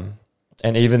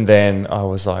 And even then I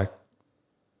was like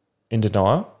in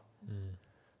denial.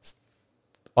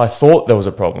 I thought there was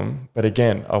a problem, but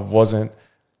again, I wasn't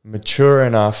mature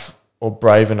enough or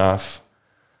brave enough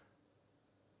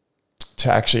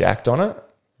to actually act on it.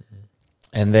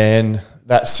 And then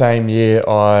that same year,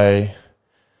 I,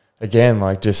 again,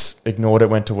 like just ignored it,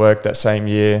 went to work. That same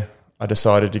year, I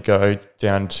decided to go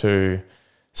down to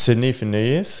Sydney for New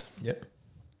Year's. Yep.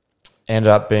 Ended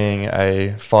up being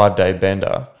a 5-day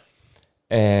bender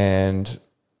and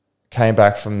came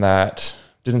back from that,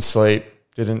 didn't sleep,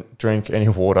 didn't drink any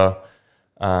water,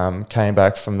 came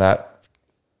back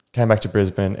to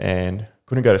Brisbane and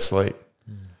couldn't go to sleep.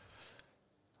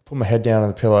 Put my head down on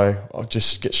the pillow, I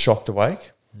just get shocked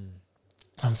awake.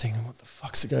 I'm thinking, what the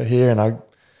fuck's to go here?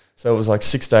 So it was like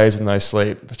 6 days with no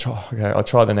sleep. I'll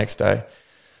try the next day.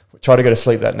 Try to go to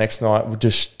sleep that next night.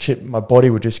 My body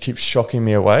would just keep shocking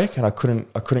me awake, and I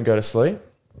couldn't go to sleep.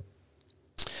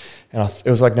 And it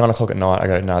was like 9 o'clock at night. I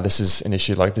go, no, this is an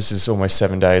issue. Like this is almost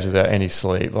 7 days without any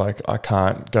sleep. Like I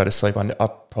can't go to sleep. I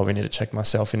probably need to check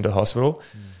myself into the hospital.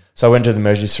 So I went to the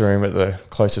emergency room at the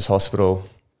closest hospital,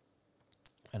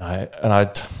 and I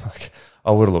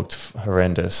would have looked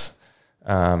horrendous.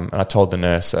 And I told the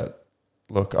nurse that,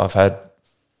 look, I've had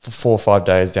for 4 or 5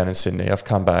 days down in Sydney. I've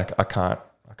come back. I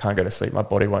can't go to sleep. My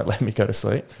body won't let me go to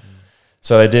sleep.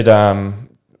 So they did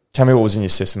tell me what was in your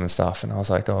system and stuff. And I was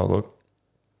like, oh, look,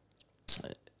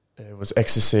 it was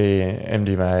ecstasy and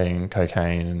MDMA and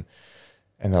cocaine.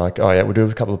 And they're like, oh, yeah, we'll do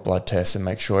a couple of blood tests and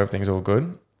make sure everything's all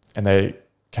good. And they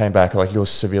came back like, you're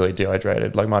severely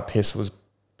dehydrated. Like my piss was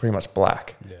pretty much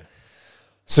black. Yeah.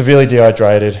 Severely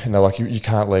dehydrated. And they're like, you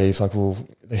can't leave. Like,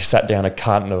 they sat down a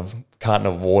carton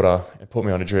of water and put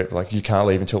me on a drip. Like, you can't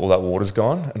leave until all that water's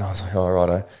gone. And I was like, oh,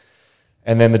 righto.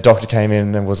 And then the doctor came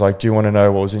in and was like, do you want to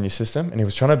know what was in your system? And he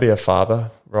was trying to be a father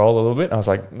role a little bit. And I was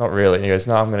like, not really. And he goes,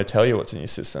 no, I'm going to tell you what's in your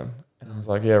system. And I was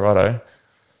like, yeah, righto.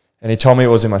 And he told me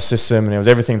what was in my system, and it was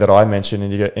everything that I mentioned.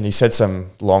 And he said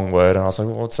some long word, and I was like,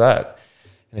 well, what's that?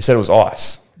 And he said it was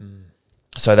ice.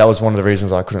 So that was one of the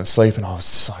reasons I couldn't sleep. And I was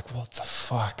just like, what the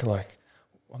fuck? Like,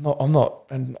 I'm not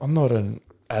an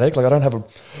addict. Like, I don't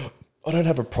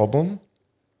have a problem.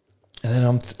 And then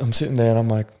I'm sitting there and I'm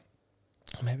like,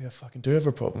 maybe I fucking do have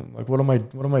a problem. Like, what am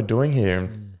I doing here?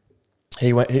 And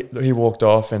he walked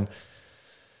off, and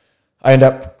I ended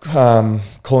up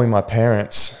calling my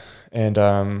parents and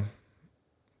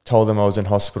told them I was in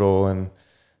hospital and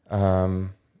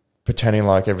pretending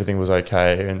like everything was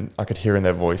okay. And I could hear in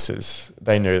their voices,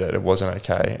 they knew that it wasn't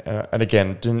okay. And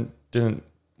again,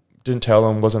 didn't tell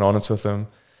them, wasn't honest with them.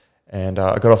 And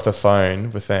I got off the phone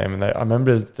with them, and I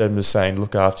remember them just saying,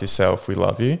 look after yourself, we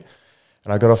love you.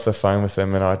 And I got off the phone with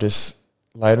them, and I just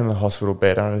laid in the hospital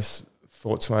bed, and I just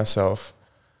thought to myself,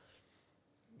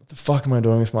 what the fuck am I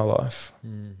doing with my life?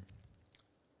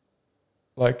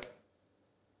 Like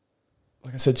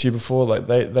I said to you before, like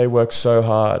they worked so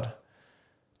hard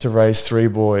to raise 3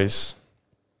 boys.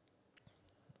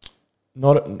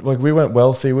 Not like we weren't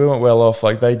wealthy, we weren't well off.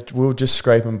 Like we were just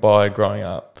scraping by growing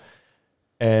up,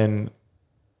 and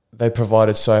they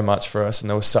provided so much for us, and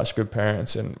they were such good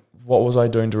parents. And what was I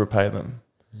doing to repay them?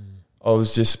 I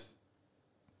was just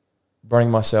running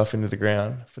myself into the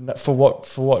ground for what?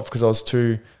 Because I was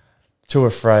too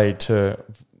afraid to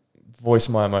voice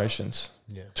my emotions.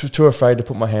 Yeah. Too afraid to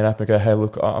put my hand up and go, hey,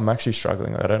 look, I'm actually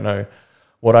struggling. I don't know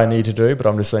what I need to do, but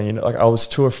I'm just letting you know. Like, I was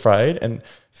too afraid, and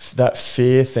that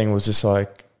fear thing was just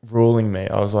like ruling me.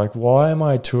 I was like, why am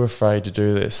I too afraid to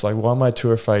do this? Like, why am I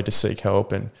too afraid to seek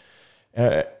help? And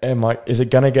like, is it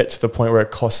going to get to the point where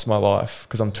it costs my life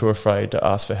because I'm too afraid to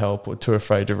ask for help or too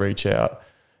afraid to reach out?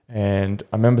 And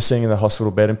I remember sitting in the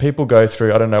hospital bed, and people go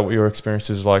through, I don't know what your experience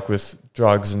is like with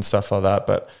drugs and stuff like that,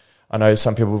 but I know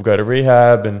some people will go to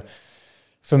rehab. And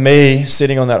for me,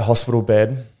 sitting on that hospital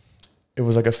bed, it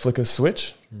was like a flicker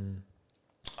switch.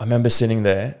 I remember sitting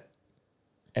there,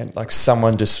 and like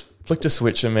someone just flicked a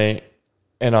switch at me,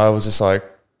 and I was just like,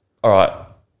 all right,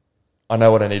 I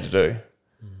know what I need to do.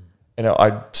 You know,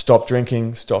 I stopped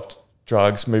drinking, stopped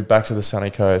drugs, moved back to the sunny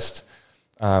coast,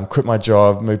 quit my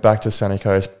job, moved back to the sunny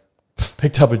coast,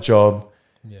 picked up a job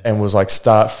and was like,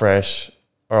 start fresh.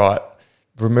 All right,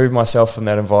 remove myself from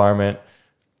that environment.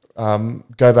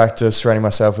 Go back to surrounding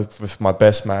myself with my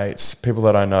best mates, people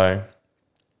that I know.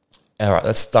 All right,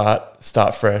 let's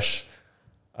start fresh.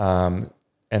 And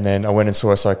then I went and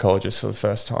saw a psychologist for the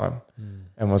first time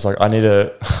and was like, I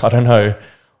don't know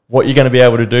what you're going to be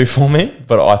able to do for me,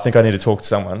 but I think I need to talk to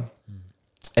someone.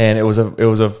 And it was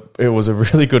a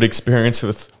really good experience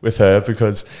with her,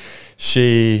 because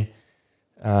she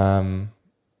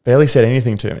barely said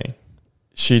anything to me.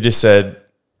 She just said,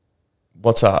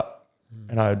 "What's up?"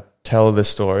 And I'd tell her the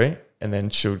story, and then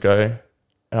she would go,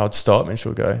 and I'd stop, and she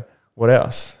would go, "What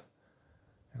else?"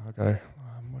 And I'd go,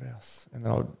 "What else?" And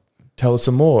then I'd tell her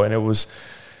some more, and it was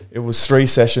 3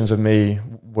 sessions of me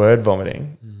word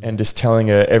vomiting and just telling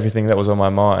her everything that was on my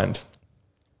mind.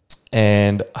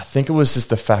 And I think it was just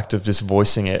the fact of just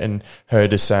voicing it and her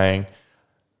just saying,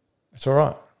 "It's all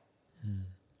right."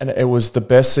 And it was the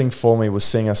best thing for me, was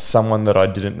seeing someone that I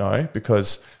didn't know,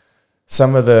 because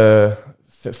some of the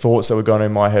thoughts that were going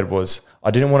in my head was, I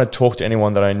didn't want to talk to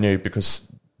anyone that I knew,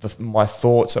 because my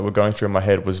thoughts that were going through my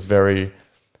head was very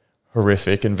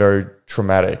horrific and very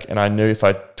traumatic. And I knew if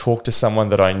I talked to someone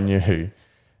that I knew,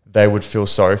 they would feel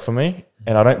sorry for me.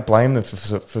 And I don't blame them for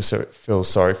feel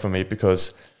sorry for me,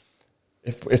 because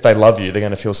if they love you, they're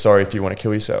going to feel sorry if you want to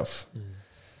kill yourself.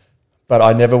 But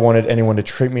I never wanted anyone to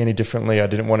treat me any differently. I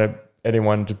didn't want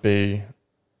anyone to be,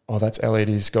 "Oh, that's Elliott,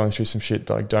 he's going through some shit,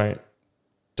 like don't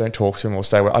talk to him or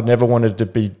stay away." I never wanted to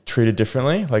be treated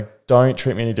differently. Like, don't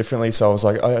treat me any differently. So I was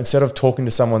like, instead of talking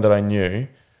to someone that I knew,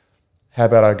 how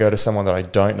about I go to someone that I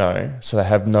don't know, so they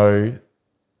have no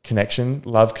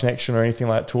love connection or anything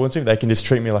like that towards me. They can just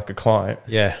treat me like a client.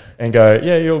 Yeah. And go,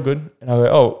 "Yeah, you're all good." And I go,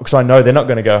 "Oh," because I know they're not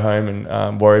going to go home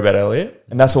and worry about Elliott.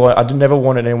 And that's all. I never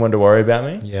wanted anyone to worry about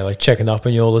me. Yeah, like checking up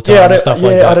on you all the time and stuff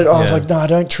like that. I was like, "No,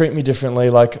 don't treat me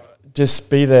differently. Like, just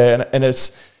be there." And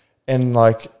it's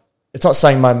not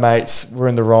saying my mates were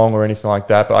in the wrong or anything like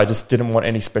that, but I just didn't want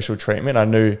any special treatment. I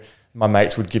knew my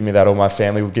mates would give me that, or my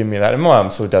family would give me that. And my mum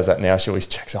sort of does that now. She always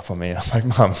checks up on me. I'm like,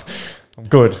 "Mum, I'm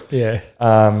good." Yeah.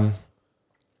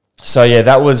 So yeah,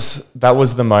 that was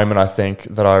the moment, I think,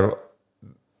 that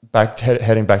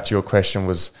heading back to your question,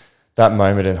 was that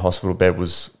moment in hospital bed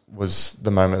was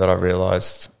the moment that I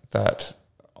realised that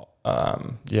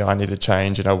I needed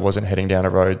change, and I wasn't heading down a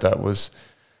road that was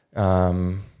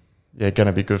going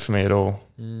to be good for me at all.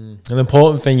 An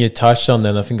important thing you touched on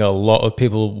then, I think a lot of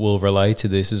people will relate to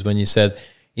this, is when you said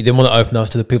you didn't want to open up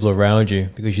to the people around you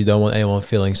because you don't want anyone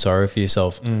feeling sorry for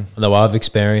yourself. I know I've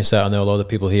experienced that. I know a lot of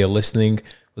people here listening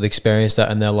would experience that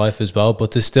in their life as well.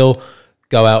 But to still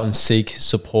go out and seek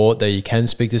support, that you can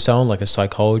speak to someone like a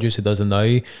psychologist who doesn't know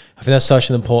you, I think that's such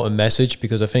an important message,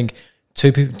 because I think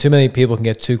too many people can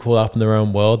get too caught up in their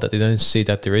own world that they don't see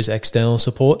that there is external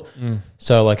support.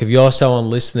 So like, if you're someone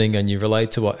listening and you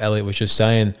relate to what Elliott was just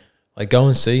saying, like, go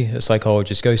and see a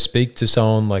psychologist, go speak to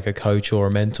someone like a coach or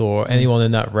a mentor or anyone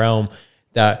in that realm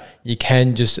that you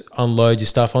can just unload your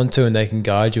stuff onto, and they can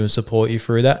guide you and support you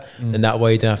through that. And that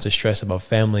way you don't have to stress about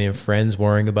family and friends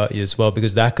worrying about you as well,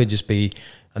 because that could just be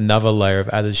another layer of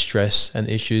added stress and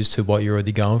issues to what you're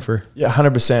already going through. Yeah,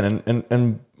 100%.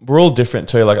 And we're all different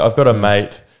too. Like, I've got a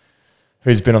mate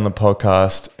who's been on the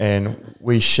podcast, and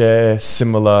we share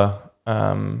similar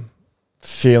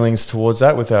feelings towards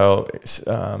that, with our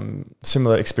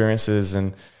similar experiences.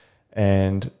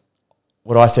 And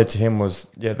what I said to him was,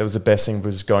 that was the best thing,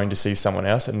 was going to see someone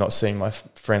else and not seeing my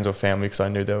friends or family, because I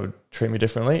knew they would treat me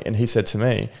differently. And he said to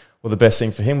me, well, the best thing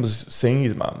for him was seeing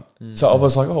his mum. So I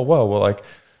was like, oh, well, like,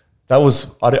 that was,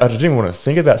 I didn't even want to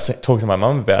think about talking to my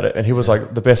mum about it. And he was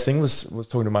like, the best thing was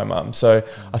talking to my mum. So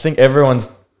I think everyone's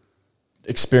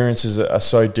experiences are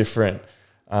so different.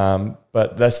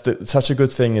 But that's such a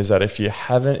good thing, is that if you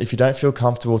don't feel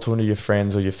comfortable talking to your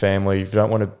friends or your family, if you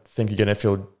don't want to think you're going to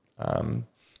feel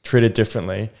treated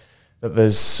differently, that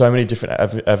there's so many different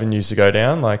avenues to go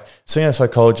down. Like, seeing a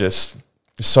psychologist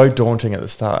is so daunting at the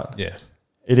start. Yeah,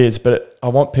 it is. But I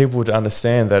want people to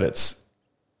understand that it's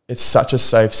such a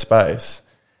safe space,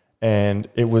 and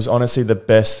it was honestly the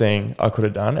best thing I could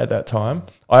have done at that time.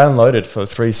 I unloaded for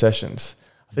 3 sessions.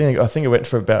 I think it went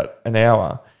for about an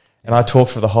hour, and I talked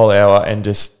for the whole hour, and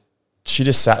she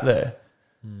just sat there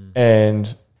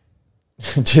and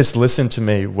just listened to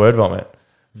me word vomit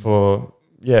for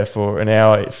an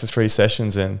hour, for 3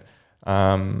 sessions. And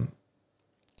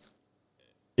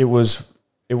it was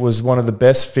one of the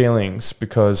best feelings,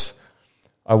 because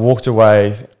I walked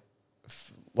away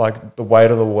like the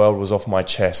weight of the world was off my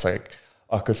chest. Like,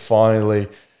 I could finally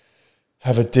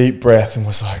have a deep breath and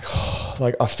was like, oh,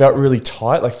 like I felt really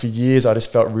tight. Like for years, I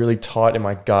just felt really tight in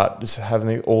my gut, just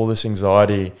having all this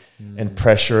anxiety and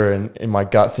pressure in my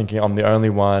gut, thinking I'm the only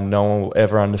one, no one will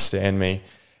ever understand me.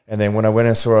 And then when I went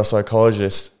and saw a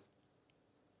psychologist,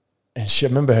 and I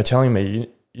remember her telling me,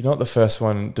 you're not the first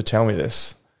one to tell me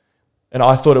this. And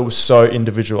I thought it was so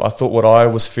individual. I thought what I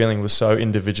was feeling was so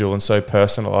individual and so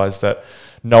personalized that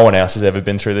no one else has ever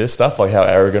been through this stuff, like how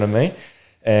arrogant of me.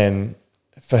 And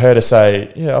for her to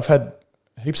say, yeah, I've had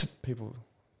heaps of people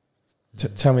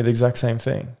tell me the exact same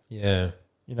thing. Yeah.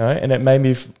 You know, and it made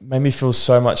me feel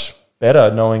so much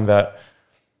better knowing that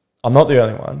I'm not the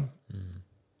only one.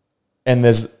 And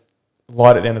there's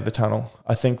light at the end of the tunnel.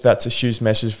 I think that's a huge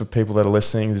message for people that are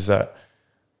listening, is that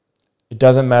it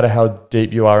doesn't matter how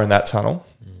deep you are in that tunnel.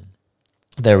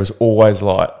 There is always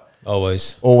light.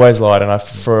 Always light. And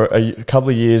for a couple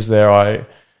of years there, I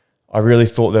really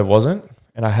thought there wasn't.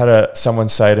 And I had someone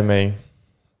say to me,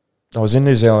 I was in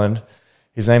New Zealand.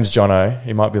 His name's Jono.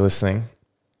 He might be listening.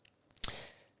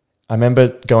 I remember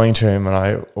going to him and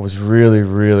I was really,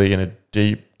 really in a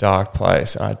deep, dark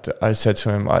place. And I said to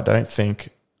him, I don't think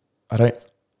I'm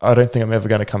ever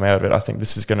going to come out of it. I think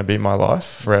this is going to be my life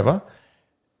forever.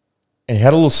 And he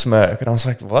had a little smirk. And I was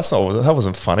like, well, that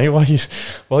wasn't funny. What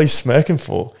are you smirking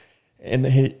for? And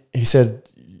he said,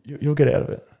 you'll get out of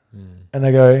it. And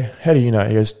I go, how do you know?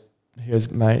 He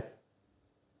goes, mate,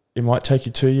 it might take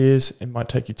you 2 years. It might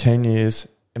take you 10 years.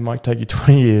 It might take you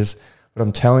 20 years. But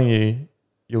I'm telling you,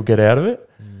 you'll get out of it.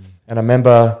 And I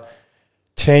remember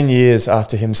 10 years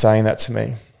after him saying that to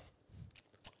me,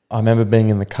 I remember being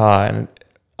in the car, and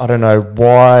I don't know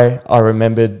why I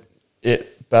remembered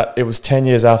it, but it was 10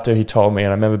 years after he told me,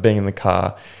 and I remember being in the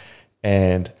car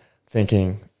and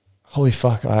thinking, holy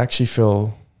fuck, I actually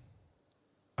feel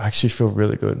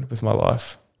really good with my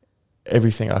life.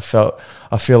 Everything I feel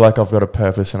like I've got a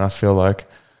purpose, and I feel like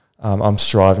I'm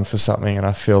striving for something, and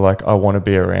I feel like I want to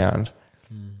be around.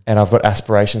 And I've got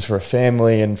aspirations for a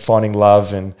family and finding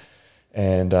love and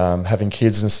having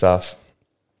kids and stuff.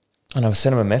 And I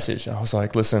sent him a message. I was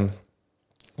like, listen,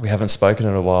 we haven't spoken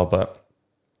in a while, but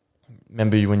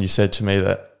remember when you said to me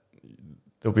that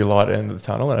there'll be light at the end of the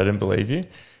tunnel, and I didn't believe you?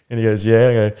 And he goes, yeah.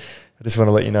 I go, I just want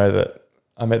to let you know that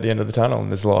I'm at the end of the tunnel and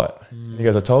there's light. And he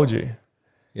goes, I told you.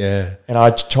 Yeah. And I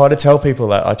try to tell people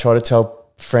that. I try to tell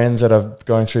friends that are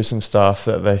going through some stuff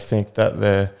that they think that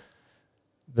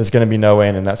there's going to be no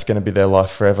end and that's going to be their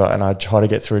life forever. And I try to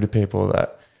get through to people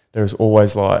that there's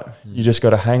always light. You just got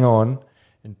to hang on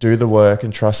and do the work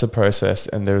and trust the process,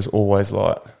 and there's always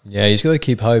light. Yeah, you just got to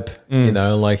keep hope. You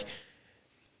know, like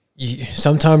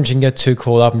sometimes you can get too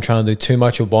caught up in trying to do too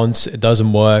much at once. It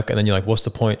doesn't work, and then you're like, what's the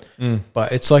point?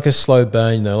 But it's like a slow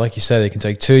burn. You know, like you said, it can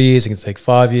take 2 years, it can take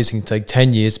 5 years, it can take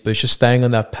 10 years, but it's just staying on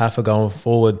that path of going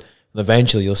forward. And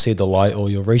eventually you'll see the light, or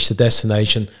you'll reach the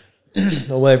destination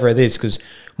or whatever it is. Because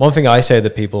one thing I say to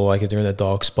people, like if they're in a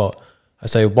dark spot, I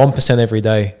say 1% every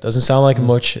day. Doesn't sound like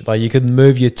much. Like you could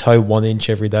move your toe 1 inch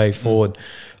every day forward.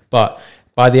 But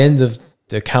by the end of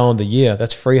the calendar year,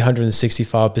 that's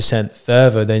 365%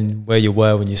 further than where you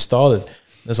were when you started.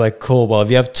 It's like, cool, well,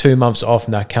 if you have 2 months off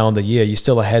in that calendar year, you're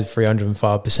still ahead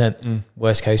 305%.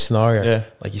 Worst case scenario. Yeah.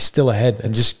 Like you're still ahead,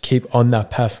 and just keep on that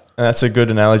path. And that's a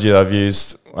good analogy that I've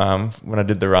used when I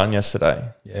did the run yesterday.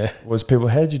 Yeah. Was people,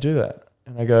 how did you do that?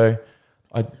 And I go,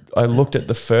 I looked at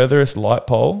the furthest light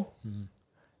pole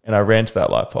and I ran to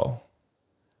that light pole.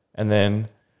 And then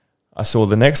I saw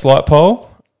the next light pole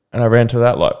and I ran to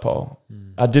that light pole.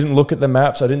 I didn't look at the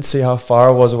maps. I didn't see how far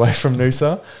I was away from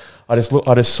Noosa. I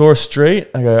just saw a street.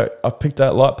 I picked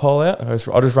that light pole out.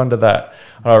 I'll just run to that.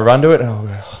 And I run to it, and I go,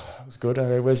 oh, that was good. And I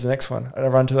go, where's the next one? And I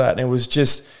run to that. And it was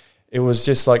just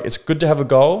like, it's good to have a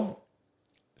goal,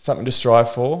 something to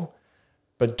strive for,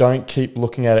 but don't keep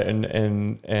looking at it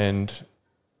and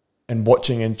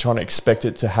watching and trying to expect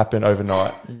it to happen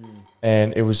overnight.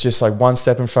 And it was just like one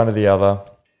step in front of the other.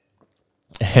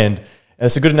 And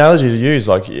it's a good analogy to use.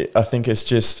 Like, I think it's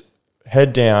just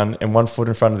head down and 1 foot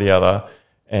in front of the other.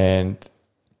 And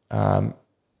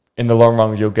in the long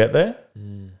run, you'll get there.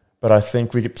 But I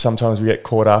think sometimes we get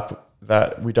caught up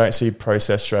that we don't see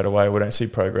process straight away. We don't see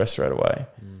progress straight away.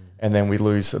 And then we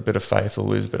lose a bit of faith or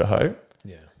lose a bit of hope.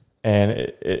 Yeah. And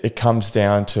it comes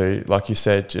down to, like you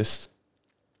said, just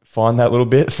find that little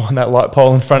bit, find that light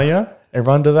pole in front of you and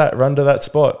run to that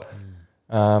spot.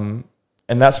 And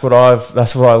that's what I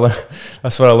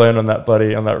learned on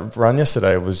that run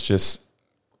yesterday. Was just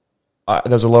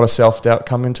there's a lot of self-doubt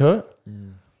come into it,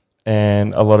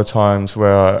 and a lot of times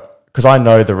where I because I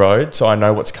know the road, so I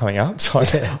know what's coming up. So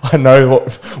I know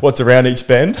what's around each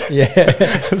bend. Yeah.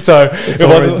 So it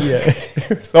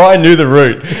wasn't. So I knew the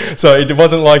route. So it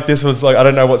wasn't like this was like I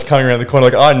don't know what's coming around the corner.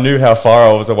 Like I knew how far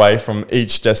I was away from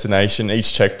each destination,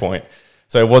 each checkpoint.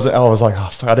 So it wasn't. I was like, oh,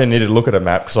 fuck, I didn't need to look at a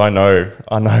map because I know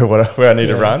where I need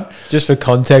to run. Just for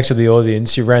context of the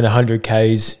audience, you ran 100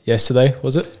 Ks yesterday,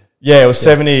 was it? Yeah, it was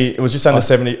 70. It was just under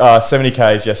 70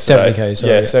 Ks yesterday. 70 Ks,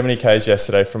 sorry, yeah, 70 Ks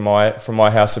yesterday from my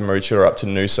house in Maroochydore up to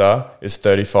Noosa is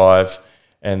 35,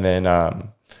 and then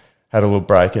had a little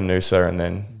break in Noosa, and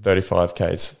then 35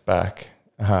 Ks back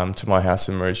to my house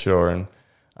in Maroochydore,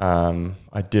 and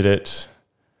I did it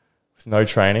with no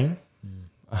training.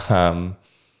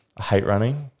 I hate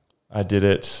running. I did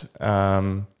it.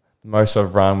 The most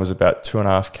I've run was about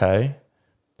 2.5 K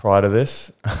prior to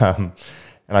this, and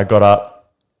I got up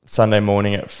Sunday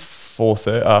morning at 4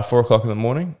 o'clock in the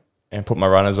morning and put my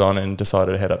runners on and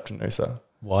decided to head up to Noosa.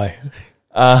 Why?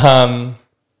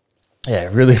 Yeah,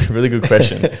 really good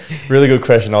question. Really good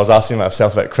question. I was asking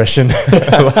myself that question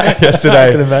yesterday.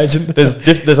 I can imagine.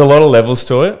 There's a lot of levels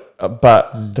to it,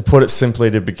 but to put it simply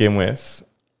to begin with,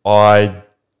 I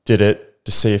did it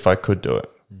to see if I could do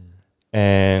it.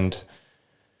 And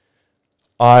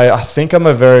I think I'm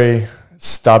a very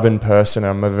stubborn person.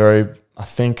 I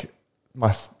think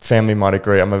my family might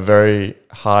agree, I'm a very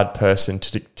hard person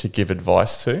to give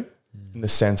advice to, in the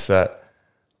sense that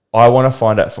I want to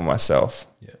find out for myself.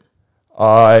 Yeah.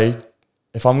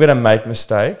 If I'm going to make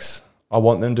mistakes, I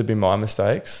want them to be my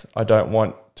mistakes. I don't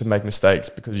want to make mistakes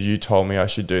because you told me I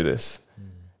should do this.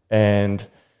 And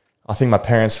I think I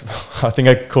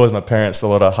caused my parents a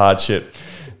lot of hardship.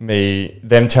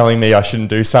 Them telling me I shouldn't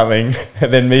do something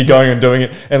and then me going and doing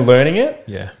it and learning it.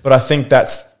 Yeah. But I think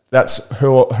that's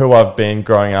who I've been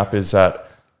growing up, is that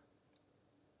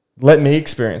let me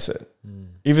experience it.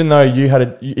 Even though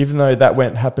even though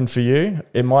that happened for you,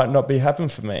 it might not be happen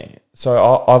for me.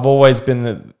 So I've always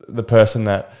been the person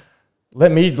that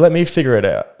let me figure it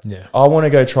out. Yeah. I want to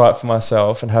go try it for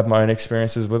myself and have my own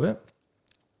experiences with it.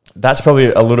 That's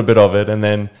probably a little bit of it. And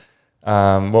then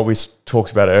what we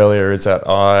talked about earlier is that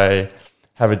I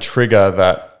have a trigger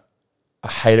that I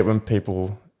hate it when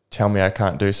people tell me I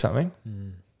can't do something.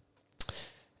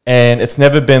 And it's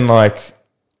never been like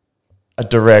a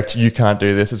direct, you can't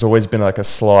do this. It's always been like a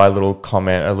sly little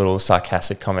comment, a little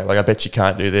sarcastic comment, like I bet you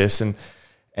can't do this.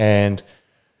 And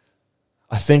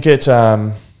I think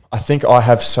I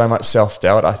have so much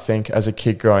self-doubt. I think as a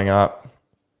kid growing up,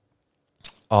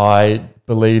 I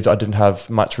believed I didn't have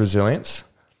much resilience.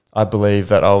 I believed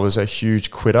that I was a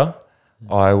huge quitter.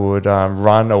 I would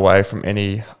run away from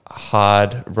any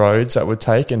hard roads that would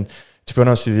take. And to be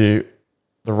honest with you,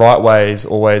 the right way is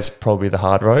always probably the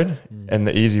hard road, and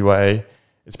the easy way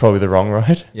is probably the wrong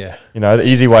road. Yeah. The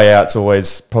easy way out's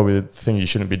always probably the thing you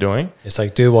shouldn't be doing. It's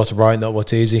like do what's right, not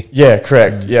what's easy. Yeah,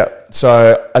 correct. Yeah.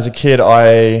 So as a kid,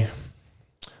 I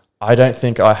don't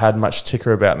think I had much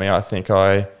ticker about me. I think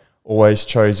I always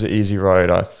chose the easy road.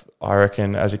 I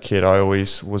reckon as a kid, I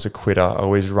always was a quitter. I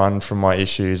always run from my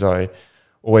issues. I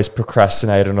always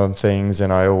procrastinated on things,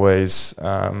 and I always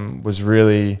was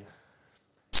really...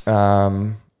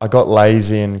 I got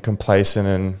lazy and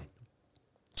complacent,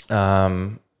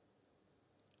 and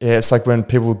it's like when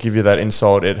people give you that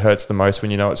insult, it hurts the most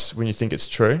when when you think it's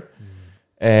true.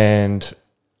 And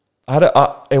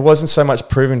it wasn't so much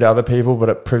proving to other people, but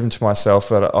it proving to myself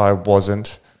that I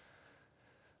wasn't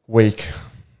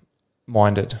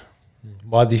weak-minded.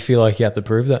 Why do you feel like you had to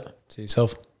prove that to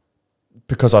yourself?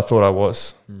 Because I thought I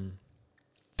was.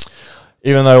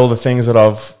 Even though all the things that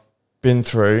I've been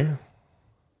through,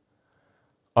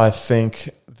 I think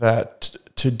that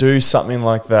to do something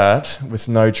like that with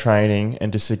no training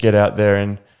and just to get out there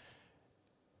and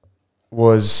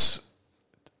was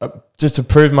just to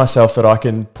prove myself that I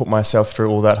can put myself through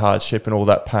all that hardship and all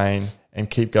that pain and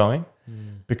keep going.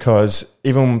 Because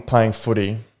even when playing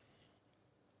footy,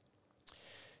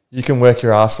 you can work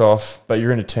your ass off, but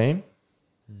you're in a team.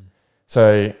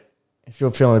 So if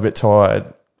you're feeling a bit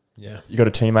tired, you got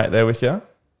a teammate there with you.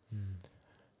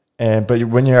 But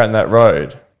when you're out on that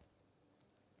road,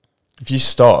 if you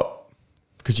stop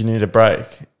because you need a break,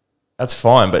 that's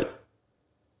fine, but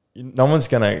no one's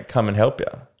going to come and help you.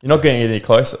 You're not going to get any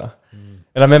closer. And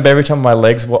I remember every time my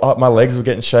legs were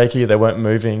getting shaky, they weren't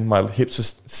moving, my hips were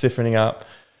stiffening up,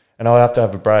 and I would have to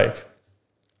have a break.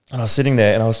 And I was sitting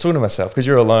there and I was talking to myself, because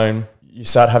you're alone, you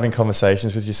start having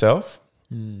conversations with yourself.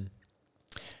 And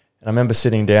I remember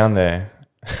sitting down there,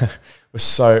 it was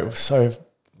so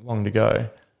long to go.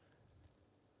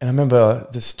 And I remember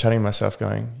just chatting to myself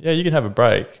going, yeah, you can have a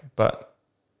break, but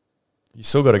you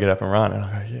still got to get up and run. And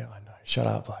I go, yeah, I know, shut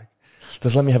up. Like,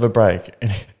 just let me have a break.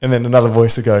 And then another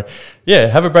voice would go, yeah,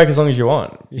 have a break as long as you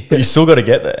want. Yeah. But you still got to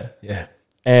get there. Yeah.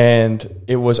 And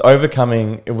it was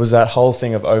that whole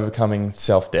thing of overcoming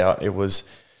self-doubt. It was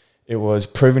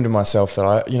proving to myself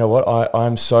that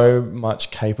I'm so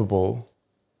much capable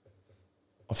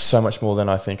of so much more than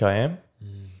I think I am.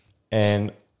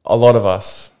 And a lot of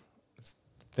us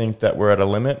think that we're at a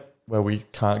limit where we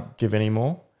can't give any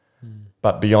more.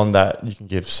 But beyond that, you can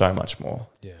give so much more.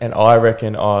 Yeah. And I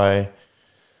reckon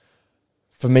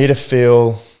for me to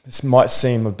feel, this might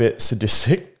seem a bit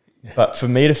sadistic, but for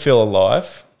me to feel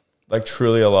alive, like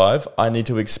truly alive, I need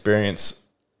to experience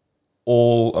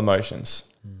all emotions.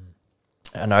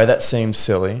 I know that seems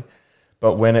silly,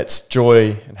 but when it's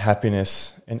joy and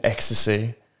happiness and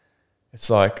ecstasy, it's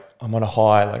like I'm on a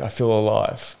high, like I feel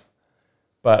alive.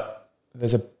 But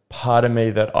there's a part of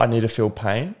me that I need to feel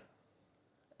pain.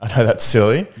 I know that's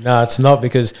silly. No, it's not,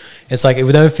 because it's like if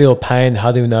we don't feel pain,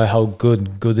 how do we know how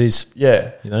good is?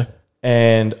 Yeah. You know?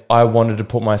 And I wanted to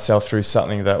put myself through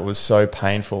something that was so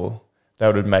painful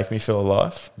that would make me feel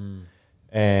alive.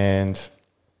 And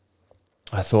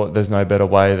I thought there's no better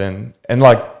way than, and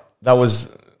like that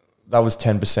was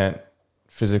 10%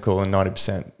 physical and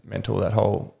 90% mental, that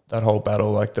whole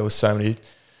battle. Like there was so many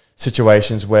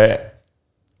situations where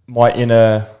my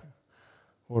inner,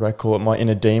 my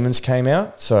inner demons came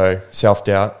out. So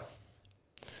self-doubt,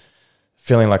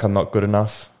 feeling like I'm not good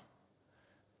enough.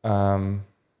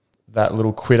 That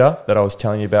little quitter that I was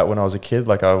telling you about when I was a kid,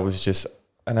 like I was just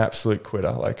an absolute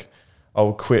quitter. Like I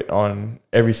would quit on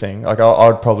everything. Like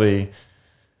I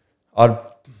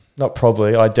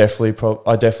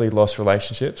definitely lost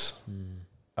relationships,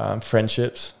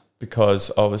 friendships,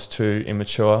 because I was too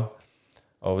immature.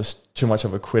 I was too much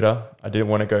of a quitter. I didn't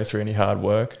want to go through any hard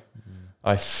work.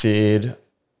 I feared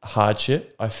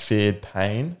hardship. I feared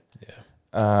pain.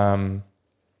 Yeah.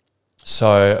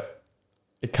 So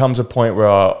it comes a point where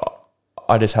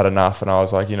I just had enough, and I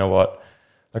was like, you know what?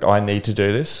 Like I need to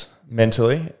do this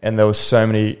mentally. And there was so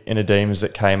many inner demons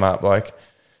that came up. Like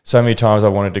so many times I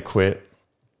wanted to quit,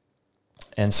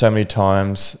 and so many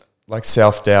times like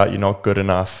self-doubt, you're not good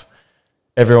enough.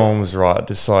 Everyone was right.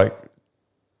 Just like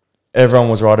everyone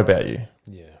was right about you.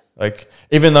 Yeah. Like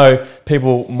even though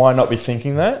people might not be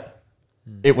thinking that,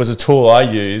 it was a tool I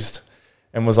used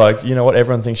and was like, you know what?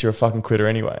 Everyone thinks you're a fucking quitter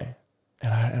anyway.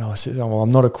 And I said, oh, well,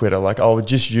 I'm not a quitter. Like I would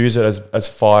just use it as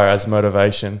fire, as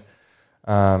motivation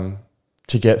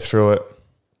to get through it.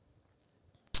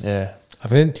 Yeah. I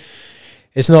think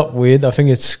it's not weird. I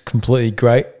think it's completely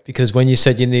great, because when you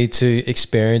said you need to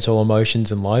experience all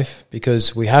emotions in life,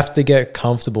 because we have to get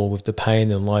comfortable with the pain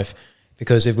in life,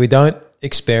 because if we don't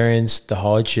experience the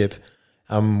hardship,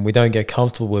 we don't get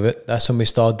comfortable with it, that's when we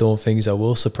start doing things that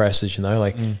will suppress us,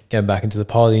 like getting back into the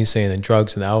partying scene and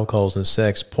drugs and alcohols and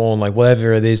sex, porn, like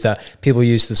whatever it is that people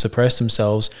use to suppress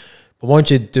themselves. But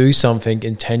once you do something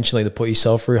intentionally to put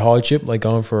yourself through hardship, like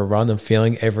going for a run and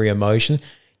feeling every emotion,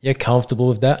 you're comfortable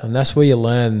with that. And that's where you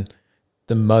learn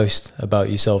the most about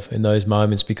yourself in those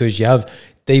moments, because you have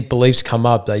deep beliefs come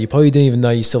up that you probably didn't even know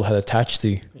you still had attached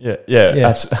to. Yeah.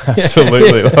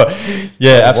 Absolutely.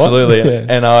 Absolutely. Yeah.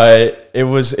 And it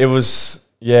was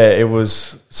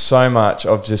so much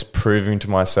of just proving to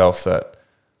myself that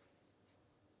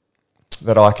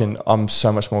I'm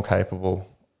so much more capable.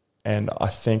 And I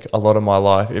think a lot of my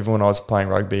life, even when I was playing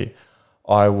rugby,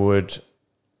 I would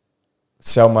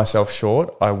sell myself short.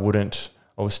 I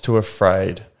was too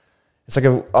afraid. It's like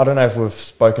I don't know if we've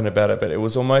spoken about it, but it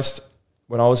was almost,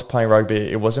 when I was playing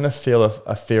rugby, it wasn't a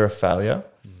fear of failure.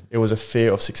 It was a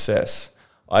fear of success.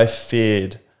 I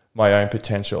feared my own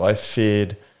potential. I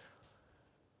feared,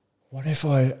 what if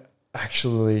I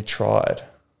actually tried?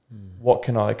 What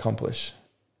can I accomplish?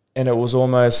 And it was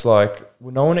almost like,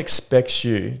 well, no one expects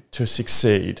you to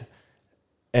succeed,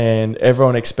 and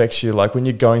everyone expects you, like when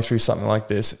you're going through something like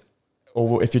this,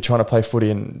 or if you're trying to play footy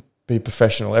and be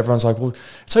professional, everyone's like, well,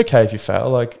 it's okay if you fail.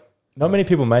 Like not many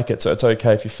people make it, so it's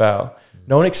okay if you fail.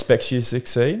 No one expects you to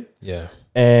succeed. Yeah.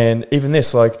 And even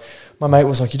this, like my mate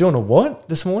was like, "You're doing a what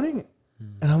this morning?"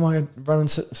 And I'm like, run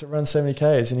 70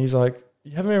 Ks. And he's like,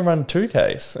 "You haven't even run 2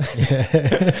 Ks.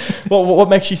 Yeah. What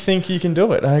makes you think you can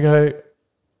do it?" And I go,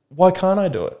 "Why can't I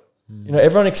do it?"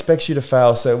 Everyone expects you to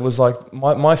fail. So it was like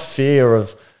my fear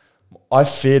of, I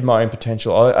feared my own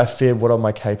potential. I feared what am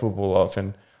I capable of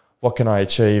and what can I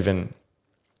achieve. And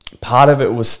part of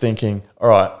it was thinking, all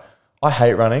right, I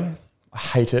hate running. I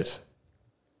hate it.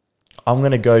 I'm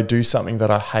going to go do something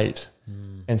that I hate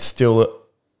and still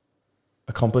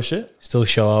accomplish it. Still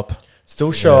show up.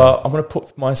 I'm going to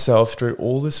put myself through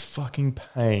all this fucking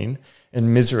pain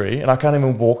and misery, and I can't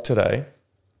even walk today.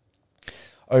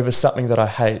 over something that I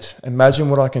hate. Imagine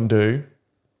what I can do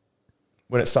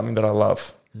when it's something that I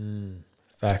love.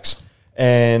 Facts.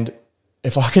 And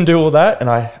if I can do all that and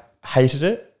I hated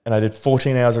it and I did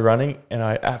 14 hours of running and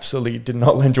I absolutely did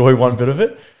not enjoy one bit of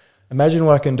it, imagine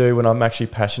what I can do when I'm actually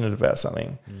passionate about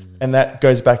something. And that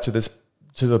goes back to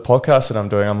the podcast that I'm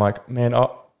doing. I'm like, man,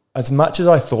 as much as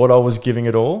I thought I was giving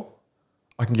it all,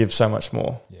 I can give so much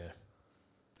more. Yeah.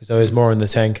 There's always more in the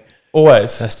tank.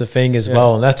 Always. That's the thing as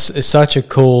well. And it's such a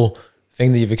cool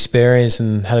thing that you've experienced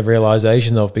and had a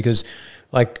realization of, because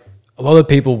like a lot of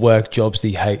people work jobs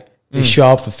they hate. They show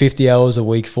up for 50 hours a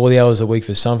week, 40 hours a week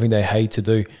for something they hate to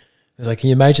do. It's like, can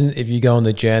you imagine if you go on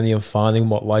the journey of finding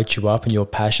what lights you up and your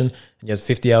passion, and you have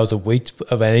 50 hours a week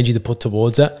of energy to put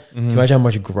towards that? Can you imagine how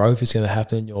much growth is going to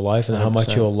happen in your life and 100%. How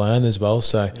much you'll learn as well?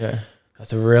 So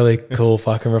that's a really cool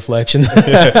fucking reflection.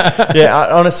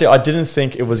 Honestly, I didn't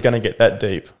think it was going to get that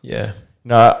deep. Yeah.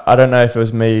 No, I don't know if it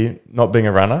was me not being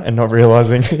a runner and not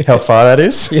realizing how far that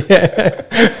is. Yeah.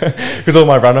 Because all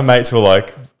my runner mates were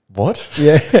like, what?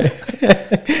 Yeah.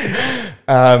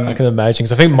 I can imagine,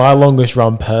 because I think my longest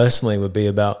run personally would be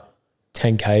about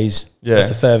 10 Ks. Yeah. That's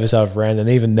the furthest I've ran. And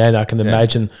even then I can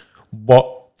imagine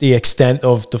what the extent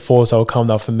of the force I'll come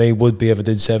up for me would be if I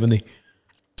did 70.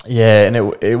 Yeah, and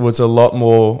it was a lot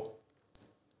more.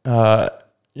 I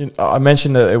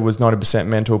mentioned that it was 90%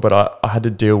 mental, but I had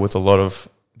to deal with a lot of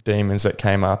demons that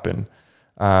came up, and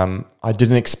I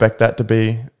didn't expect that to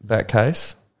be that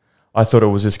case. I thought it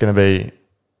was just going to be,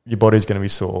 your body's going to be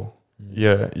sore,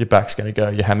 your back's going to go,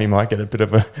 your hammy might get a bit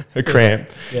of a cramp,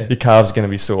 your calves going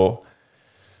to be sore.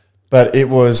 But it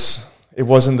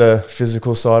wasn't the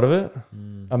physical side of it.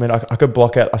 I mean, I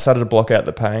started to block out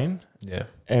the pain. Yeah.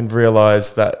 And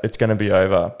realize that it's going to be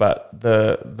over. But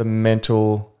the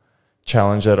mental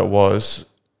challenge that it was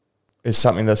is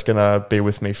something that's going to be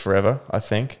with me forever, I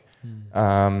think.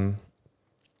 The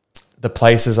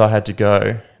places I had to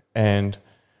go and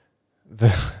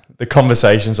the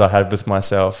conversations I had with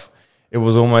myself, it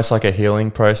was almost like a healing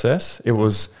process. It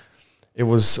was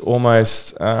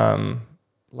almost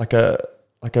like a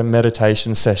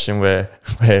meditation session where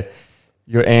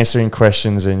you're answering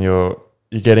questions and you're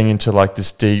getting into like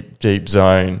this deep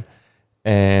zone,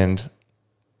 and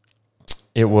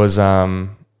it was no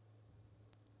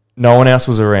one else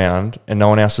was around and no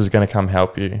one else was going to come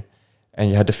help you, and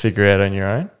you had to figure it out on your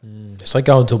own. It's like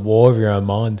going to war with your own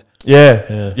mind. Yeah,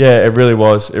 it really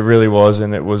was,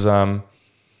 and it was.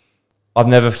 I've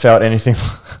never felt anything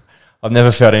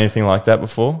like that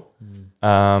before.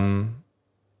 And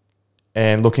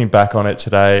looking back on it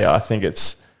today, I think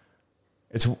it's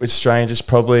strange. It's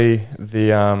probably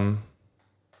the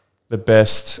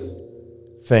best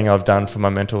thing I've done for my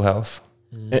mental health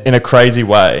in a crazy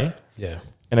way. Yeah.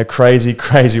 In a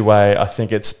crazy way, I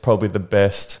think it's probably the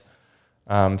best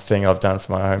thing I've done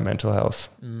for my own mental health.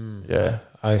 Yeah.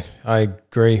 I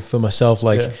agree for myself.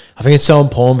 Like, I think it's so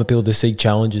important for people to seek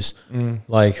challenges,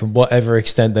 like whatever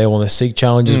extent they want to seek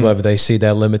challenges, whatever they see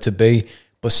their limit to be,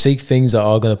 but seek things that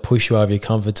are going to push you out of your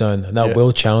comfort zone, and that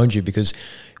will challenge you, because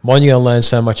one, you're going to learn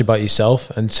so much about yourself,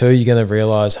 and two, you're going to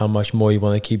realize how much more you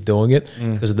want to keep doing it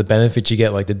because of the benefits you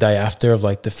get, like the day after, of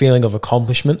like the feeling of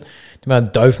accomplishment, the amount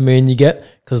of dopamine you get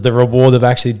because of the reward of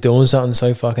actually doing something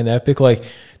so fucking epic. Like,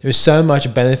 there's so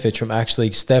much benefit from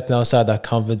actually stepping outside that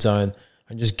comfort zone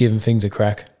and just giving things a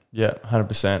crack. Yeah,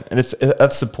 100%. And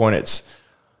that's the point.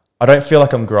 I don't feel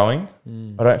like I'm growing.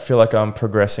 I don't feel like I'm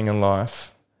progressing in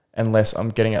life unless I'm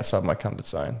getting outside my comfort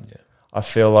zone. Yeah. I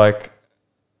feel like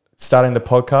starting the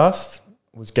podcast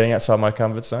was getting outside my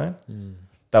comfort zone.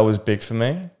 That was big for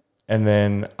me. And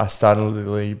then I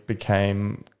suddenly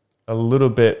became a little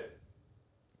bit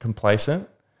complacent,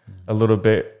 a little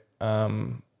bit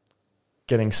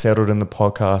getting settled in the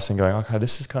podcast and going, okay,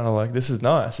 this is kind of like, this is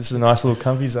nice. This is a nice little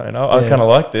comfy zone. I kind of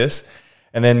like this.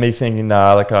 And then me thinking,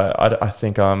 nah, like I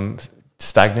think I'm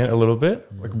stagnant a little bit.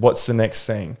 Like, what's the next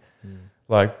thing?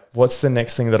 Like, what's the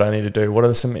next thing that I need to do? What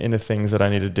are some inner things that I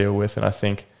need to deal with? And I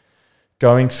think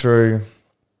going through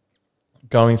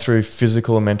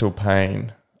physical and mental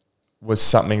pain was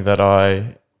something that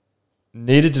I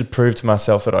needed to prove to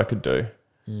myself that I could do.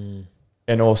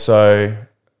 And also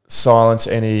silence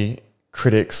any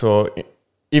critics or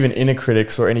even inner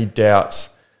critics or any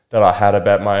doubts that I had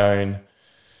about my own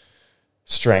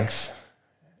strength.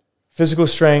 Physical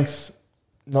strength,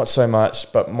 not so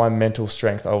much, but my mental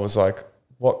strength, I was like,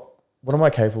 what am I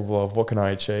capable of? What can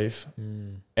I achieve?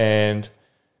 And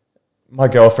my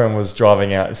girlfriend was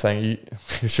driving out and saying,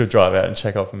 you should drive out and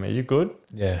check up on me. You good?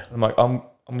 Yeah. I'm like, I'm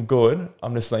good.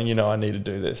 I'm just letting you know I need to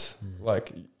do this.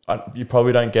 Like, you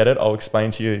probably don't get it. I'll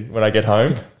explain to you when I get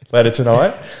home later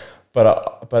tonight.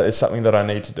 But it's something that I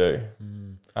need to do.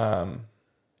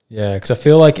 Yeah, because I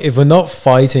feel like if we're not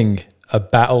fighting a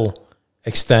battle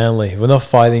externally, if we're not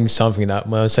fighting something that,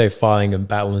 when I say fighting and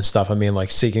battle and stuff, I mean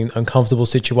like seeking uncomfortable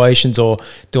situations or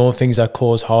doing things that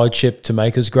cause hardship to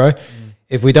make us grow.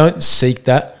 If we don't seek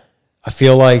that, I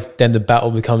feel like then the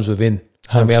battle becomes within.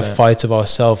 And we have fights of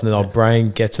ourselves, and then our brain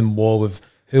gets in war with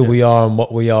who we are and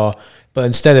what we are. But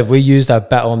instead, if we use that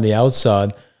battle on the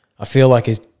outside, I feel like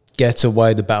it gets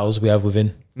away the battles we have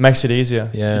within. Makes it easier.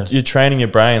 Yeah. You're training your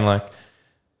brain. Like,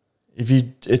 if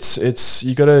you, it's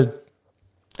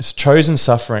chosen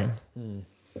suffering.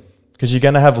 Because you're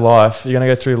going to have life. You're going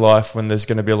to go through life when there's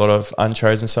going to be a lot of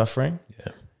unchosen suffering.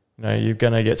 Yeah. You know, you're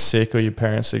going to get sick, or your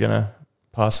parents are going to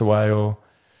pass away, or,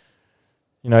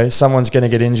 you know, someone's going to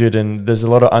get injured, and there's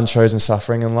a lot of unchosen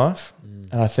suffering in life.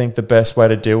 And I think the best way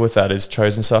to deal with that is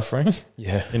chosen suffering.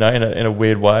 Yeah. You know, in a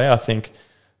weird way. I think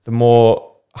the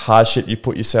more hardship you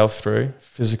put yourself through,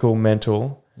 physical,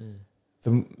 mental,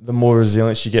 the more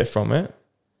resilience you get from it.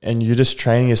 And you're just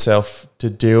training yourself to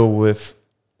deal with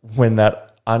when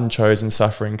that unchosen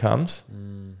suffering comes.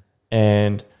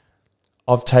 And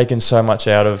I've taken so much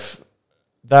out of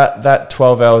that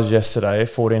 12 hours yesterday,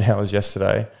 14 hours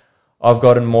yesterday. I've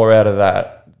gotten more out of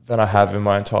that than I have in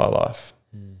my entire life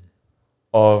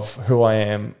of who I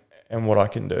am and what I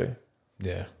can do.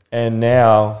 Yeah. And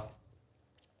now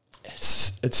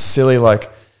it's silly. Like,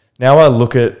 now I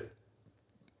look at,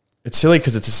 it's silly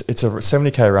because it's a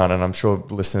 70K run, and I'm sure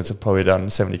listeners have probably done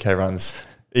 70K runs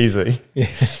easily. Yeah.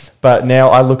 But now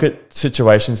I look at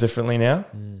situations differently now,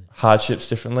 hardships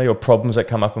differently, or problems that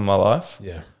come up in my life.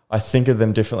 Yeah. I think of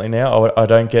them differently now. I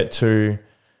don't get too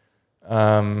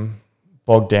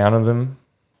bogged down in them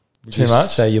too much.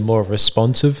 Say you're more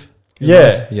responsive?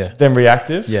 Yeah. Yeah. Than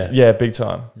reactive? Yeah. Yeah, big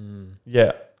time.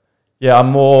 Yeah. Yeah,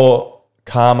 I'm more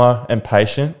calmer and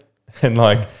patient. And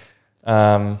like,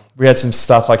 we had some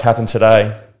stuff like happen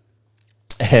today.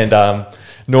 And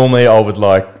normally I would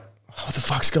like, what the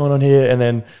fuck's going on here? And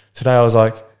then today I was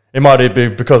like, it might be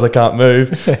because I can't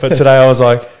move. But today I was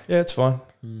like, yeah, it's fine.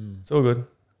 It's all good.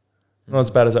 Not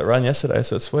as bad as that run yesterday,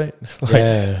 so it's sweet.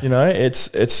 Like, you know, it's.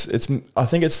 I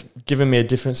think it's given me a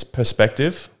different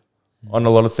perspective on a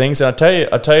lot of things. And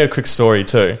I'll tell you a quick story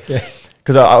too,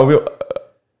 because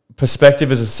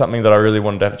perspective is something that I really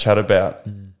wanted to have a chat about.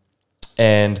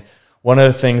 And one of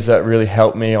the things that really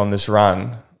helped me on this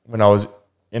run, when I was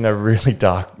in a really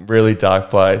dark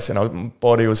place, and my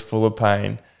body was full of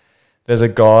pain, there's a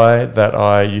guy that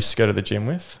I used to go to the gym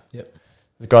with. Yep.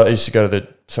 The guy that used to go to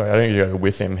I don't used to go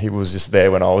with him. He was just there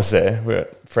when I was there. We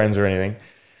weren't friends or anything.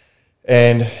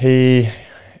 And he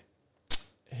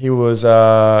was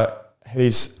had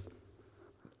his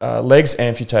legs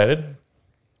amputated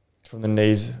from the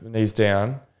knees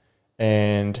down,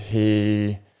 and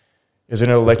he was in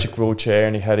an electric wheelchair,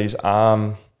 and he had his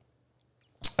arm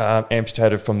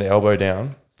amputated from the elbow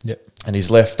down. Yep. And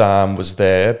his left arm was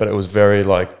there, but it was very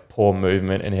like poor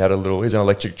movement, and he's in an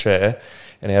electric chair.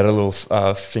 And he had a little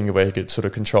finger where he could sort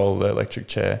of control the electric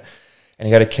chair. And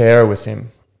he had a carer with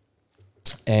him.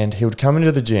 And he would come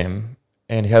into the gym,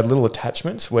 and he had little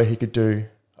attachments where he could do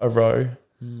a row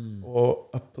or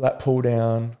a lat pull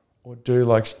down or do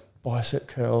like bicep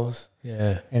curls.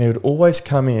 Yeah. And he would always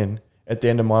come in at the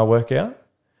end of my workout.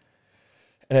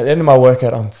 And at the end of my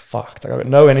workout, I'm fucked. Like, I've got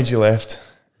no energy left.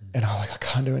 And I'm like, I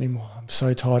can't do anymore. I'm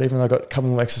so tired. Even though I've got a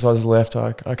couple more exercises left,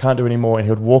 I can't do anymore. And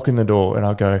he would walk in the door, and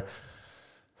I'll go,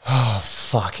 oh,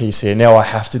 fuck, he's here. Now I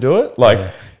have to do it.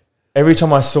 Like, every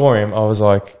time I saw him, I was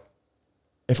like,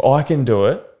 if I can do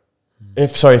it,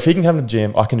 if he can come to the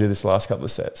gym, I can do this last couple of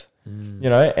sets. You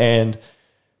know, and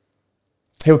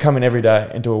he'll come in every day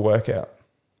and do a workout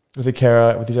with a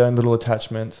carer, with his own little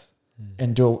attachments,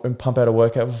 and pump out a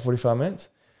workout for 45 minutes.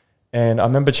 And I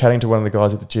remember chatting to one of the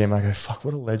guys at the gym, and I go, fuck,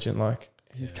 what a legend. Like,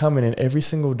 he's coming in every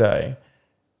single day,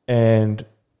 and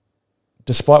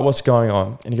despite what's going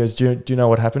on, and he goes, do you know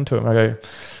what happened to him? I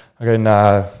go,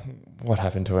 nah, what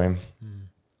happened to him?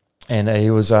 And he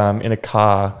was in a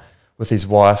car with his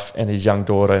wife and his young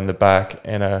daughter in the back,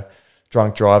 and a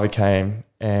drunk driver came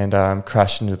and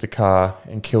crashed into the car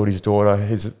and killed his daughter,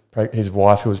 his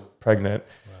wife, who was pregnant.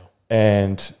 Wow.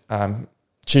 And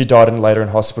she died later in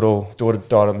hospital. Daughter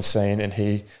died on the scene, and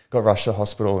he got rushed to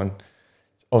hospital and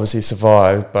obviously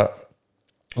survived, but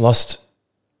lost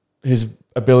his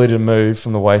ability to move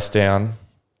from the waist down,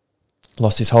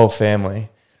 lost his whole family,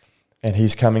 and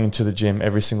he's coming into the gym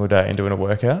every single day and doing a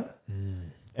workout.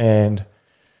 And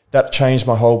that changed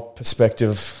my whole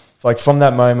perspective. Like, from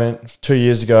that moment 2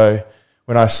 years ago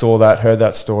when I saw that, heard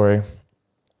that story,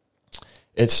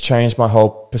 it's changed my whole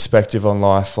perspective on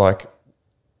life. Like,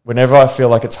 whenever I feel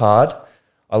like it's hard,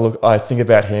 I think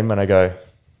about him and I go,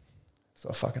 so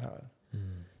fucking hard, you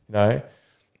know.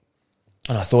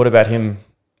 And I thought about him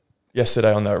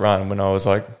yesterday on that run when I was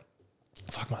like,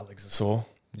 fuck, my legs are sore.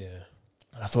 Yeah.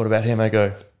 And I thought about him. I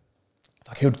go,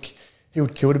 fuck, he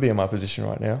would kill to be in my position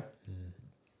right now.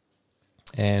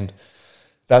 And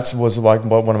that was like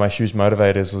one of my huge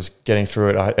motivators was getting through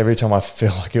it. Every time I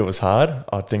feel like it was hard,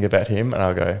 I'd think about him and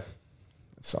I'll go,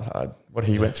 it's not hard. What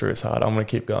he went through is hard. I'm going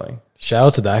to keep going. Shout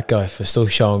out to that guy for still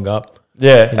showing up.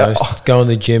 Yeah. You know, going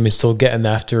to the gym and still getting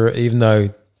after it, even though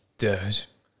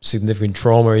significant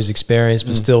trauma is experienced,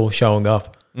 but still showing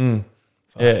up.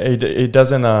 Yeah, he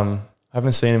doesn't. I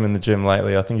haven't seen him in the gym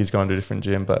lately. I think he's gone to a different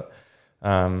gym, but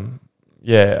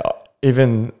yeah,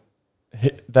 even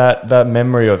that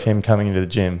memory of him coming into the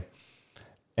gym,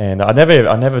 and I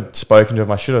never spoken to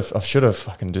him. I should have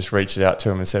fucking just reached out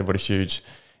to him and said what a huge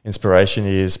inspiration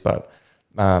he is. But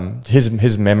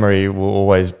his memory will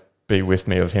always be with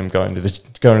me of him going to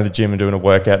the gym and doing a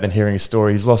workout, then hearing his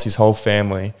story. He's lost his whole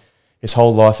family. His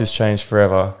whole life has changed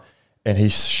forever, and he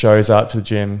shows up to the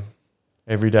gym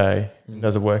every day and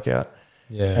does a workout.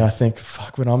 Yeah. And I think,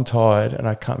 fuck, when I'm tired and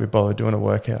I can't be bothered doing a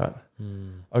workout,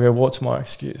 I go, what's my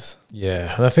excuse?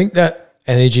 Yeah. And I think that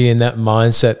energy and that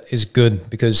mindset is good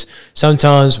because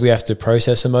sometimes we have to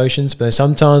process emotions, but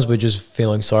sometimes we're just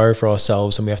feeling sorry for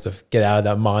ourselves and we have to get out of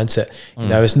that mindset. You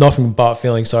know, it's nothing but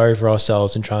feeling sorry for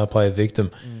ourselves and trying to play a victim.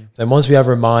 Then once we have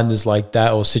reminders like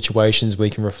that or situations we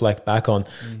can reflect back on,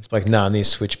 it's like, I need to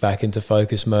switch back into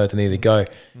focus mode. I need to go.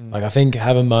 Like, I think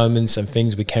having moments and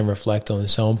things we can reflect on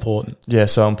is so important. Yeah,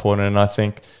 so important. And I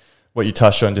think what you